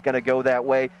always is going to go that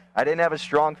way. I didn't have a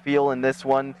strong feel in this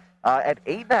one. At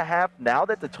 8.5, now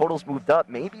that the total's moved up,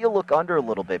 maybe you look under a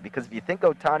little bit, because if you think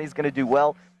Ohtani's going to do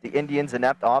well, the Indians'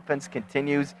 inept offense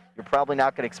continues, you're probably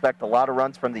not going to expect a lot of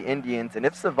runs from the Indians. And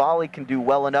if Savali can do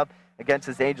well enough against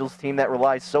this Angels team that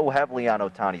relies so heavily on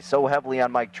Ohtani, so heavily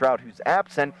on Mike Trout, who's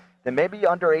absent, then maybe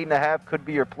under 8.5 could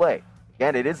be your play.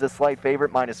 Again, it is a slight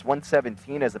favorite, minus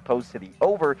 117 as opposed to the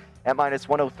over at minus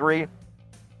 103.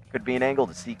 Could be an angle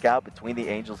to seek out between the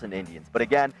Angels and Indians. But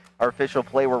again, our official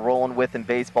play we're rolling with in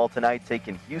baseball tonight,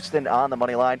 taking Houston on the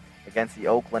money line against the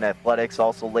Oakland Athletics.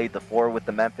 Also laid the 4 with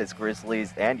the Memphis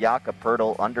Grizzlies and Jakob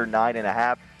Poeltl under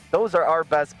 9.5. Those are our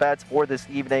best bets for this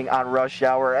evening on Rush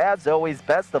Hour. As always,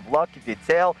 best of luck if you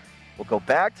tail. We'll go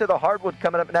back to the hardwood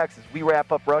coming up next as we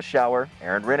wrap up Rush Hour.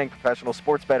 Aaron Rinning, professional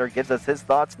sports bettor, gives us his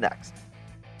thoughts next.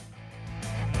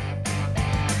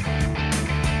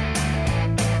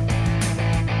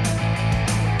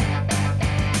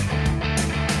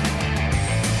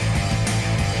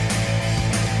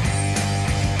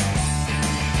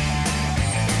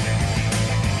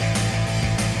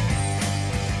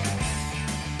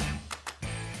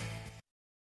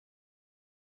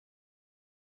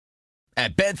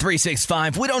 At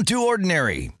Bet365, we don't do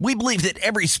ordinary. We believe that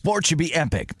every sport should be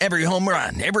epic. Every home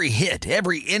run, every hit,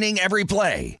 every inning, every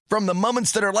play. From the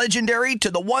moments that are legendary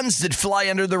to the ones that fly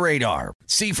under the radar.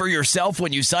 See for yourself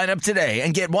when you sign up today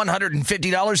and get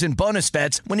 $150 in bonus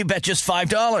bets when you bet just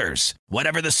 $5.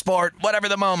 Whatever the sport, whatever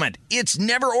the moment, it's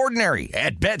never ordinary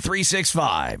at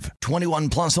Bet365. 21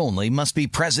 plus only. Must be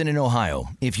present in Ohio.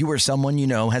 If you or someone you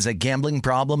know has a gambling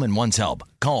problem and wants help,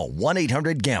 call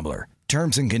 1-800-GAMBLER.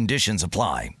 Terms and conditions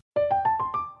apply.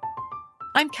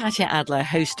 I'm Katya Adler,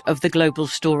 host of The Global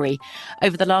Story.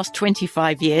 Over the last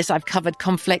 25 years, I've covered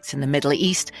conflicts in the Middle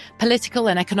East, political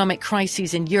and economic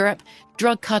crises in Europe,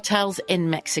 drug cartels in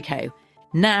Mexico.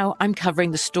 Now I'm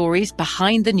covering the stories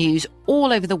behind the news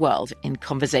all over the world in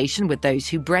conversation with those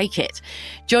who break it.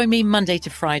 Join me Monday to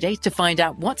Friday to find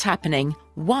out what's happening,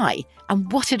 why, and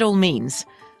what it all means.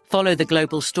 Follow The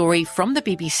Global Story from the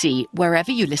BBC wherever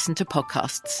you listen to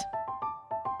podcasts.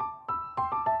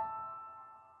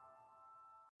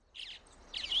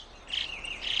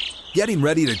 Getting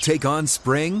ready to take on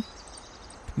spring?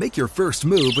 Make your first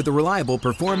move with the reliable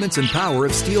performance and power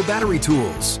of Steel battery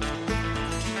tools.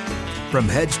 From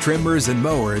hedge trimmers and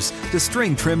mowers to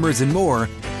string trimmers and more,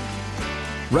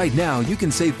 right now you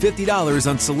can save $50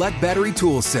 on select battery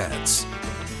tool sets.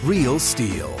 Real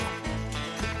Steel.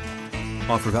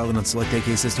 Offer valid on select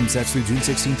AK system sets through June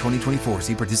 16, 2024.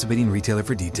 See participating retailer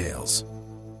for details.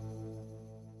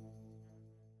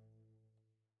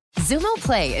 Xumo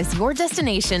Play is your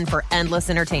destination for endless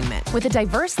entertainment. With a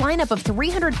diverse lineup of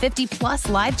 350 plus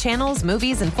live channels,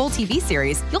 movies, and full TV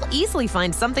series, you'll easily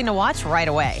find something to watch right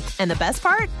away. And the best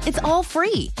part? It's all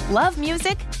free. Love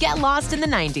music? Get lost in the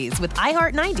 90s with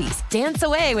iHeart 90s, dance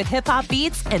away with hip-hop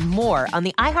beats, and more on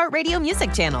the iHeartRadio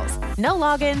music channels. No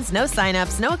logins, no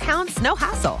signups, no accounts, no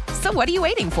hassle. So what are you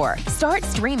waiting for? Start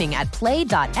streaming at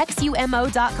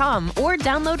play.xumo.com or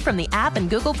download from the app and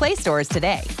Google Play stores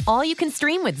today. All you can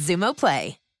stream with Xumo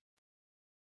Play.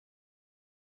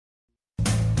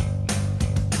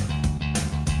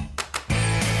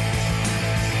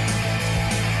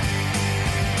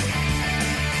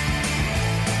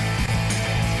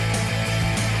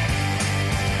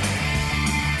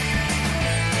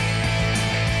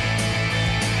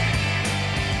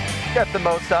 Get the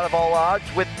most out of all odds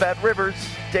with BetRivers.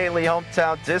 Daily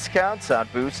hometown discounts on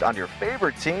boosts on your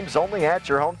favorite teams only at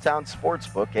your hometown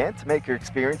sportsbook. And to make your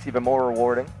experience even more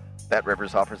rewarding,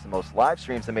 BetRivers offers the most live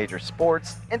streams of major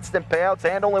sports, instant payouts,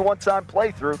 and only one-time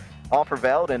playthrough. Offer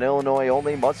valid in Illinois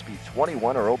only. Must be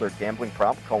 21 or older. Gambling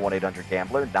problem? Call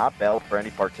 1-800-GAMBLER. Not valid for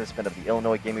any participant of the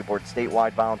Illinois Gaming Board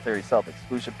statewide voluntary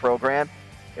self-exclusion program.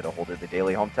 Get a hold of the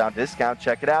daily hometown discount.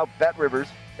 Check it out.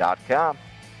 BetRivers.com.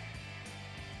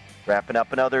 Wrapping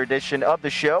up another edition of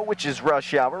the show, which is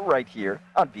Rush Hour right here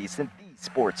on VSiN, the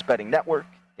Sports Betting Network.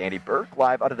 Danny Burke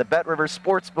live out of the Bet Rivers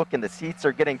Sportsbook, and the seats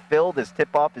are getting filled as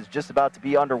tip-off is just about to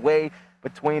be underway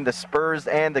between the Spurs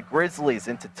and the Grizzlies.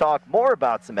 And to talk more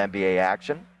about some NBA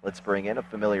action, let's bring in a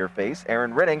familiar face.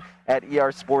 Aaron Rinning at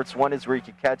ER Sports 1 is where you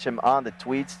can catch him on the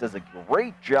tweets. Does a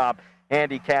great job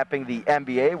handicapping the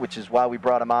NBA, which is why we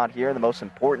brought him on here in the most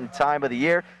important time of the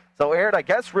year. So, Aaron, I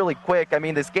guess really quick, I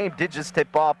mean, this game did just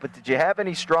tip off, but did you have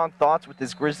any strong thoughts with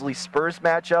this Grizzlies-Spurs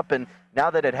matchup? And now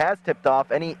that it has tipped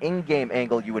off, any in-game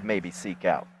angle you would maybe seek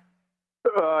out?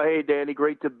 Hey, Danny,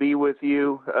 great to be with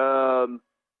you.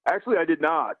 Actually, I did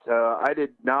not. I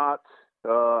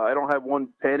don't have one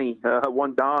penny,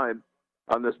 one dime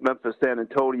on this Memphis-San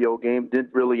Antonio game.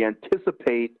 Didn't really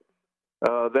anticipate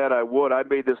that I would. I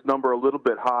made this number a little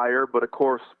bit higher, but, of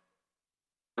course,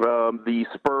 the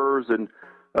Spurs and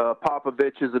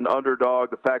Popovich is an underdog.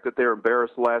 The fact that they're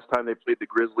embarrassed the last time they played the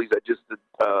Grizzlies, I just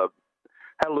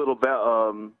had a little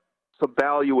some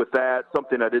value with that,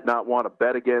 something I did not want to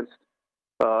bet against.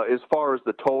 As far as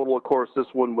the total, of course, this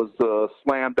one was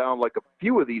slammed down like a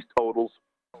few of these totals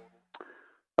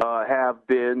have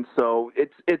been. So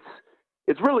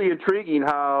it's really intriguing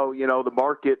how, you know, the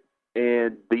market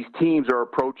and these teams are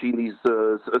approaching these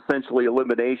essentially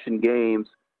elimination games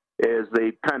as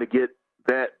they kind of get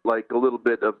that like a little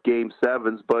bit of game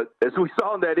sevens. But as we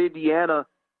saw in that Indiana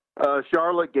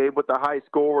Charlotte game with the high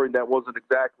scoring, that wasn't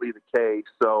exactly the case.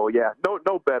 So yeah,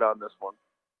 no bet on this one.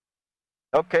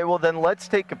 Okay, well then let's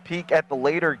take a peek at the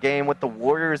later game with the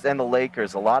Warriors and the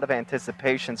Lakers. A lot of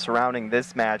anticipation surrounding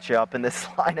this matchup, and this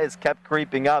line has kept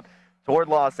creeping up toward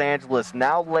Los Angeles,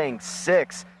 now laying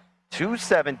 6.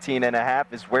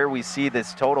 217.5 is where we see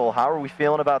this total. How are we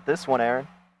feeling about this one, Aaron?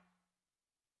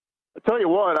 I tell you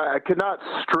what, I cannot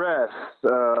stress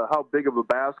how big of a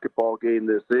basketball game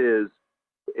this is.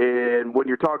 And when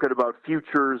you're talking about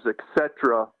futures,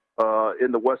 etc.,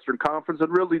 in the Western Conference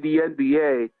and really the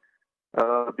NBA,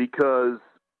 because,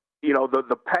 you know,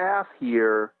 the path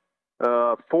here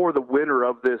for the winner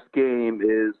of this game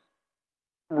is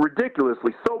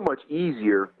ridiculously so much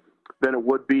easier than it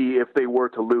would be if they were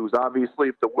to lose. Obviously,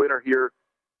 if the winner here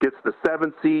gets the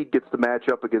 7th seed, gets the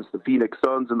matchup against the Phoenix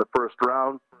Suns in the first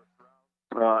round,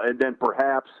 and then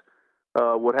perhaps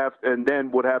would have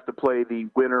to play the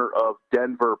winner of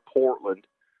Denver-Portland.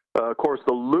 Of course,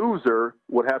 the loser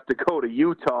would have to go to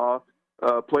Utah,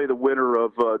 play the winner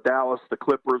of Dallas, the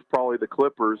Clippers, probably the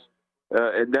Clippers,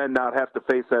 and then not have to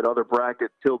face that other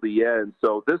bracket till the end.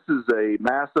 So this is a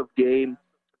massive game,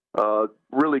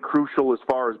 really crucial as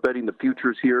far as betting the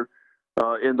futures here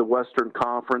in the Western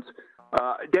Conference.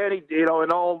 Danny, you know,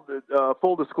 in all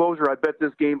full disclosure, I bet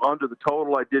this game under the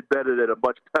total. I did bet it at a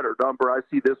much better number. I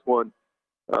see this one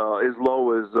as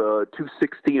low as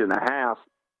 216.5.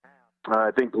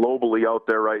 I think globally out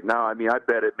there right now. I mean, I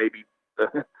bet it maybe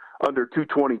under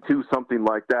 222, something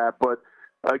like that. But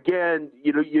again,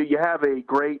 you know, you have a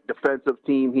great defensive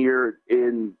team here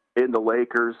in the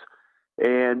Lakers,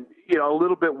 and you know, a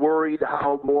little bit worried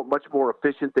how much more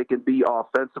efficient they can be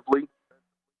offensively.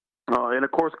 And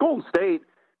of course, Golden State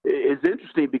is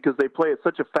interesting because they play at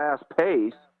such a fast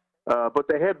pace, but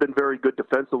they have been very good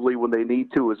defensively when they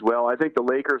need to as well. I think the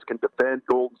Lakers can defend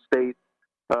Golden State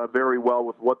very well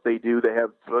with what they do. They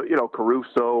have, you know,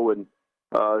 Caruso and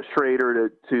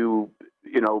Schrader to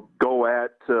you know, go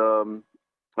at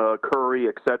Curry,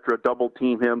 etc., double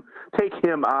team him, take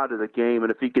him out of the game.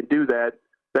 And if he can do that,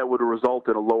 that would result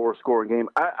in a lower scoring game.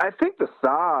 I think the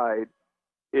side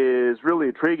is really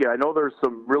intriguing. I know there's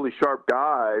some really sharp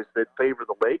guys that favor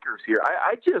the Lakers here.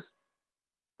 I just,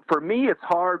 for me, it's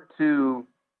hard to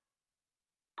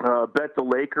bet the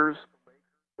Lakers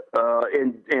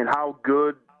and how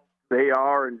good they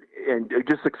are, and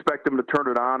just expect them to turn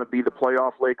it on and be the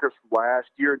playoff Lakers from last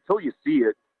year until you see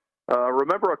it.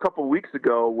 Remember a couple of weeks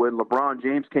ago when LeBron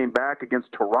James came back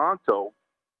against Toronto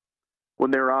when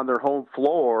they were on their home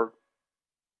floor,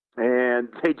 and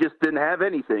they just didn't have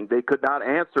anything. They could not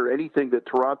answer anything that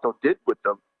Toronto did with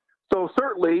them. So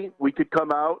certainly we could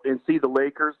come out and see the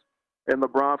Lakers and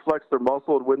LeBron flex their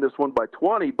muscle and win this one by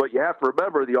 20, but you have to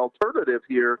remember the alternative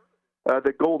here,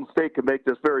 that Golden State can make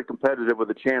this very competitive with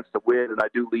a chance to win, and I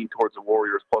do lean towards the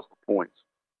Warriors plus the points.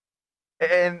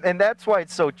 And that's why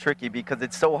it's so tricky, because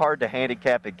it's so hard to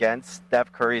handicap against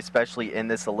Steph Curry, especially in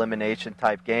this elimination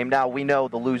type game. Now, we know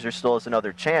the loser still has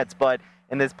another chance, but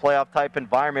in this playoff type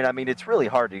environment, I mean, it's really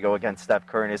hard to go against Steph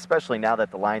Curry, and especially now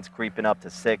that the line's creeping up to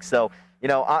 6. So, you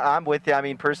know, I'm with you. I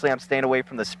mean, personally, I'm staying away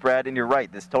from the spread, and you're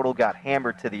right. This total got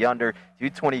hammered to the under.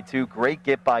 222, great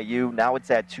get by you. Now it's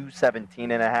at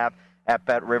 217.5 at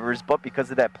Bet Rivers, but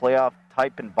because of that playoff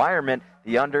type environment,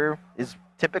 the under is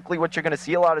typically what you're going to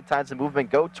see a lot of times the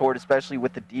movement go toward, especially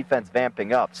with the defense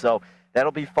vamping up. So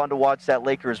that'll be fun to watch, that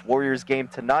Lakers-Warriors game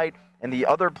tonight. And the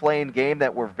other playing game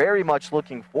that we're very much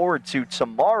looking forward to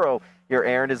tomorrow here,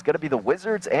 Aaron, is going to be the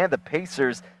Wizards and the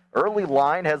Pacers. Early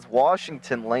line has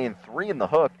Washington laying 3 in the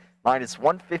hook, minus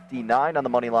 159 on the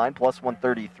money line, plus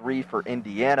 133 for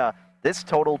Indiana. This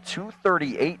total,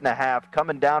 238.5,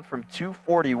 coming down from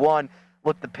 241.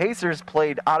 Look, the Pacers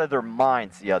played out of their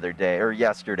minds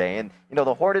yesterday. And,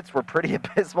 the Hornets were pretty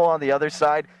abysmal on the other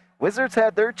side. Wizards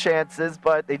had their chances,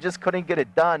 but they just couldn't get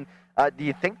it done. Do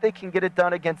you think they can get it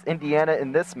done against Indiana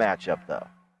in this matchup, though?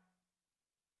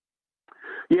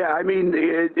 Yeah, I mean,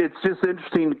 it's just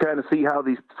interesting to kind of see how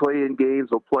these play-in games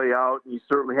will play out. And you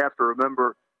certainly have to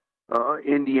remember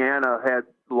Indiana had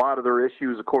a lot of their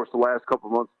issues, of course, the last couple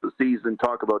of months of the season,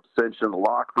 talk about dissension in the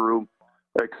locker room,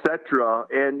 etc.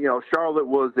 And, Charlotte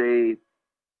was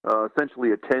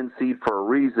essentially a 10 seed for a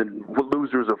reason.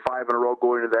 Losers of 5 in a row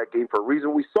going into that game for a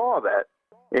reason. We saw that.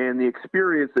 And the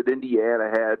experience that Indiana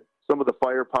had, some of the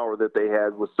firepower that they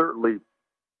had, was certainly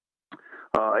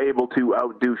able to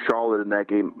outdo Charlotte in that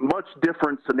game. Much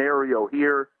different scenario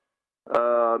here.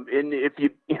 And if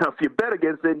you bet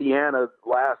against Indiana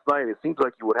last night, it seems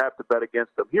like you would have to bet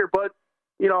against them here. But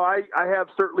I have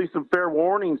certainly some fair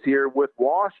warnings here with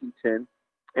Washington,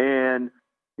 and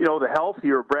the health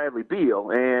here of Bradley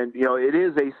Beal, and it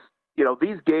is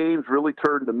these games really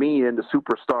turn to me into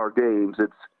superstar games.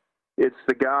 It's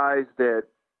the guys that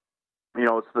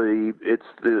it's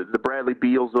the Bradley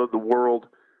Beals of the world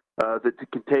that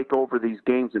can take over these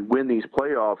games and win these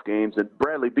playoff games. And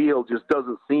Bradley Beal just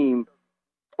doesn't seem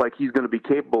like he's going to be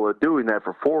capable of doing that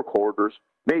for 4 quarters,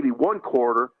 maybe 1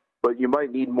 quarter, but you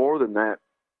might need more than that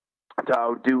to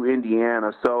outdo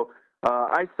Indiana. So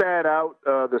I sat out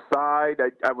the side.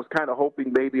 I was kind of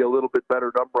hoping maybe a little bit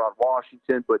better number on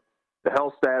Washington, but the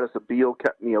health status of Beal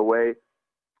kept me away.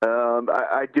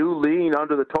 I do lean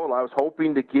under the total. I was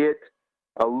hoping to get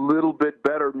a little bit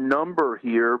better number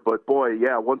here, but boy,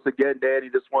 yeah, once again, Danny,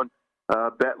 this one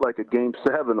bet like a Game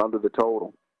 7 under the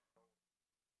total.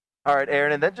 All right,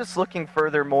 Aaron, and then just looking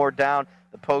furthermore down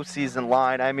the postseason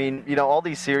line, I mean, all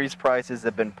these series prices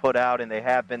have been put out, and they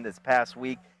have been this past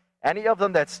week. Any of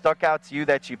them that stuck out to you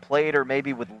that you played or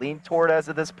maybe would lean toward as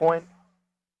of this point?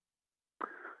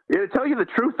 Yeah, to tell you the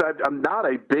truth, I'm not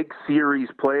a big series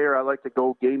player. I like to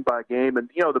go game by game. And,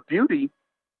 the beauty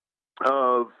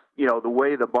of, the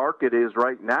way the market is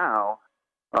right now,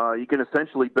 you can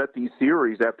essentially bet these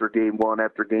series after game 1,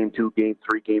 after game 2, game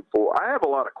 3, game 4. I have a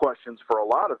lot of questions for a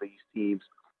lot of these teams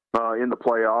in the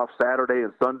playoffs. Saturday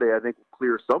and Sunday, I think, will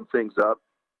clear some things up.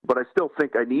 But I still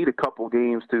think I need a couple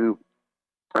games to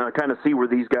kind of see where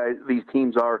these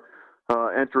teams are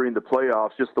entering the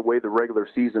playoffs, just the way the regular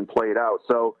season played out.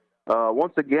 So,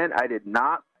 once again, I did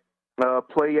not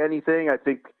play anything. I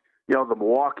think, the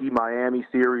Milwaukee-Miami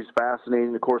series,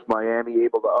 fascinating. Of course, Miami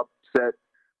able to upset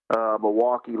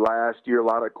Milwaukee last year. A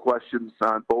lot of questions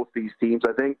on both these teams.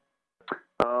 I think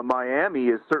Miami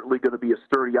is certainly going to be a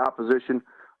sturdy opposition.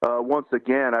 Once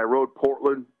again, I rode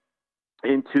Portland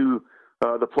into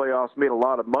the playoffs, made a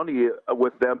lot of money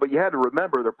with them, but you had to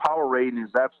remember their power rating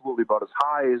is absolutely about as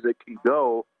high as it can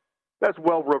go. That's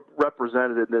well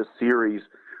represented in this series.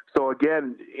 So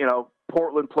again,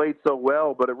 Portland played so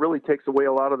well, but it really takes away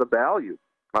a lot of the value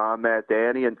on that,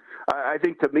 Danny. And I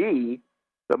think, to me,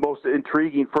 the most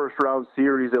intriguing first-round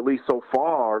series, at least so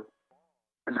far,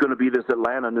 is going to be this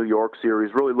Atlanta-New York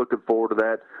series. Really looking forward to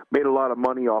that. Made a lot of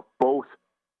money off both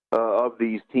of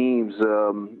these teams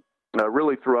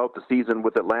really throughout the season,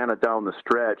 with Atlanta down the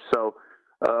stretch. So,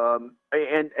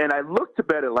 and I look to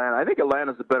bet Atlanta. I think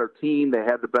Atlanta's a better team. They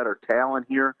have the better talent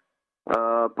here.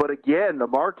 But again, the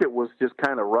market was just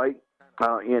kind of right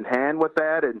in hand with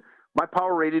that. And my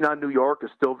power rating on New York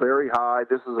is still very high.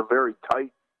 This is a very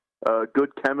tight, good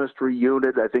chemistry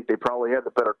unit. I think they probably had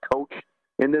the better coach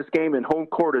in this game and home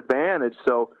court advantage.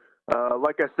 So,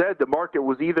 like I said, the market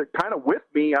was either kind of with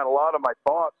me on a lot of my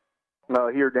thoughts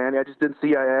here, Danny. I just didn't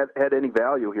see I had any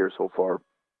value here so far.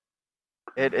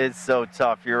 It is so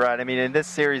tough. You're right. I mean, in this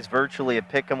series, virtually a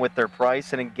pick 'em with their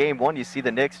price. And in game 1, you see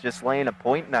the Knicks just laying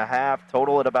 1.5,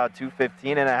 total at about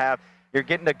 215.5. You're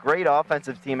getting a great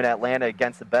offensive team in Atlanta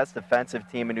against the best defensive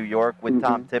team in New York with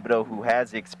Tom Thibodeau, who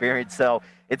has the experience. So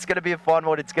it's going to be a fun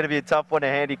one. It's going to be a tough one to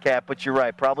handicap. But you're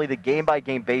right. Probably the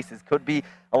game-by-game basis could be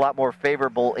a lot more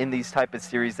favorable in these type of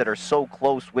series that are so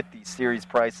close with these series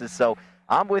prices. So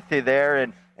I'm with you there.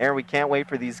 And Aaron, we can't wait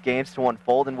for these games to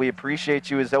unfold, and we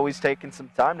appreciate you, as always, taking some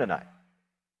time tonight.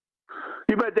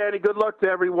 You bet, Danny. Good luck to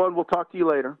everyone. We'll talk to you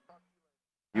later.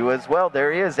 You as well.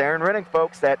 There he is, Aaron Renning,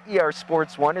 folks. That ER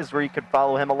Sports 1 is where you can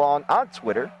follow him along on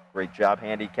Twitter Great job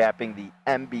handicapping the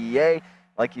NBA.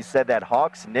 Like you said, that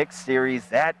Hawks-Knicks series,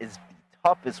 that is the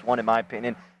toughest one, in my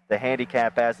opinion, to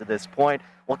handicap as of this point.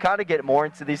 We'll kind of get more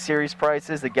into these series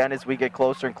prices, again, as we get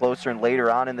closer and closer and later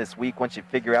on in this week once you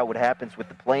figure out what happens with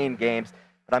the play-in games.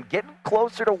 But I'm getting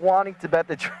closer to wanting to bet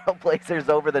the Trailblazers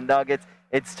over the Nuggets.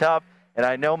 It's tough, and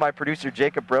I know my producer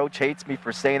Jacob Roach hates me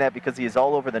for saying that because he is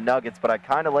all over the Nuggets, but I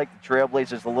kind of like the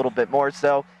Trailblazers a little bit more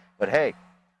so. But hey,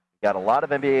 we got a lot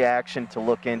of NBA action to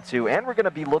look into, and we're going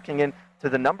to be looking into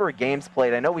the number of games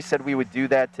played. I know we said we would do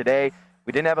that today.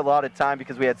 We didn't have a lot of time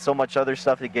because we had so much other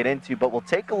stuff to get into, but we'll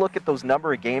take a look at those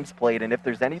number of games played and if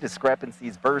there's any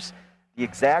discrepancies versus the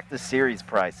exact series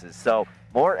prices. So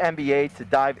more NBA to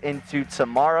dive into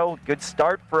tomorrow. Good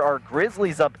start for our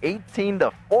Grizzlies, up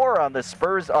 18-4 on the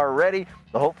Spurs already.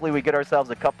 So hopefully we get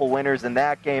ourselves a couple winners in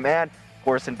that game. And, of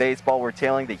course, in baseball, we're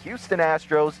tailing the Houston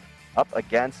Astros up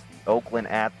against the Oakland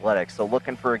Athletics. So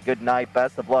looking for a good night.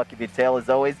 Best of luck if you tail as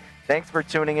always. Thanks for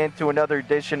tuning in to another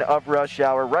edition of Rush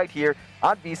Hour right here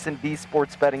on VSiN,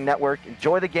 Sports Betting Network.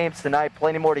 Enjoy the games tonight.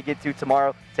 Plenty more to get to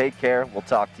tomorrow. Take care. We'll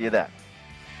talk to you then.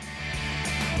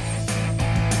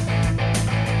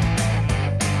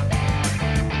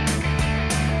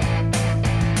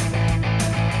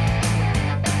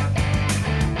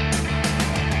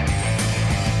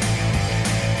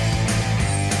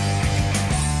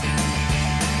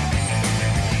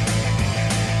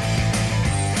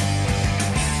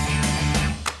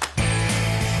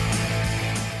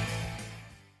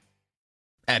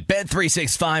 At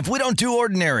Bet365, we don't do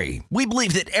ordinary. We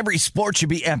believe that every sport should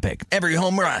be epic. Every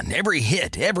home run, every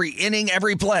hit, every inning,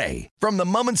 every play. From the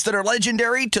moments that are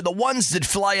legendary to the ones that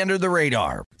fly under the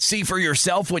radar. See for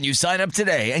yourself when you sign up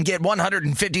today and get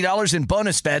 $150 in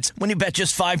bonus bets when you bet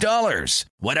just $5.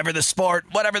 Whatever the sport,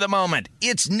 whatever the moment,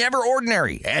 it's never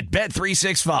ordinary at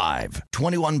Bet365.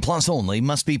 21 plus only.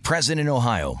 Must be present in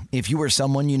Ohio. If you or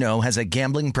someone you know has a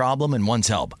gambling problem and wants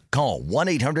help, call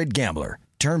 1-800-GAMBLER.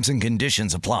 Terms and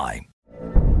conditions apply.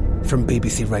 From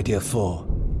BBC Radio 4,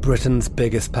 Britain's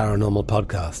biggest paranormal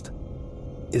podcast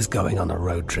is going on a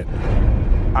road trip.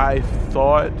 I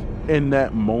thought in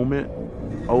that moment,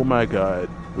 oh my God,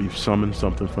 we've summoned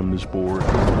something from this board.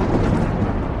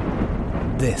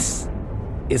 This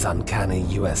is Uncanny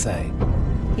USA.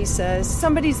 He says,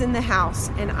 somebody's in the house,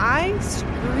 and I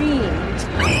screamed.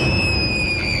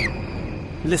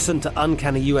 Listen to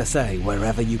Uncanny USA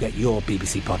wherever you get your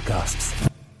BBC podcasts,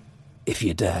 if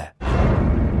you dare.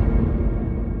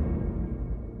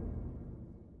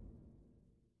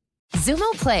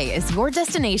 Xumo Play is your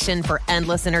destination for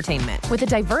endless entertainment. With a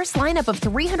diverse lineup of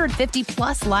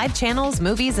 350-plus live channels,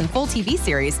 movies, and full TV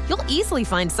series, you'll easily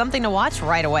find something to watch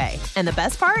right away. And the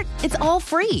best part? It's all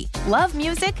free. Love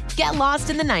music? Get lost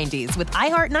in the 90s with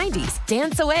iHeart 90s.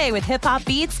 Dance away with hip-hop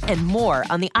beats and more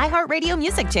on the iHeartRadio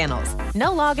music channels. No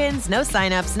logins, no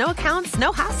signups, no accounts,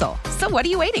 no hassle. So what are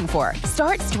you waiting for?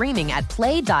 Start streaming at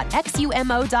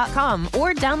play.xumo.com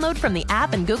or download from the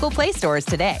app and Google Play stores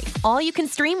today. All you can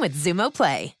stream with Xumo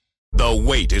Play. The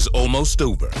wait is almost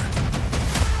over.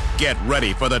 Get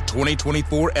ready for the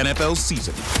 2024 NFL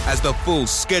season as the full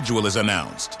schedule is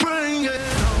announced.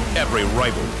 Every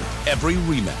rivalry, every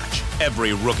rematch,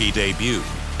 every rookie debut,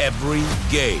 every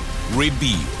game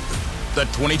revealed. The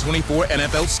 2024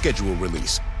 NFL schedule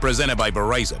release, presented by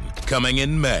Verizon, coming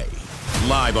in May.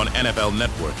 Live on NFL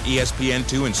Network,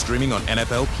 ESPN2, and streaming on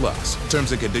NFL Plus.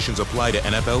 Terms and conditions apply to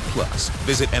NFL Plus.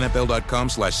 Visit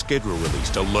NFL.com/schedule release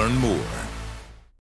to learn more.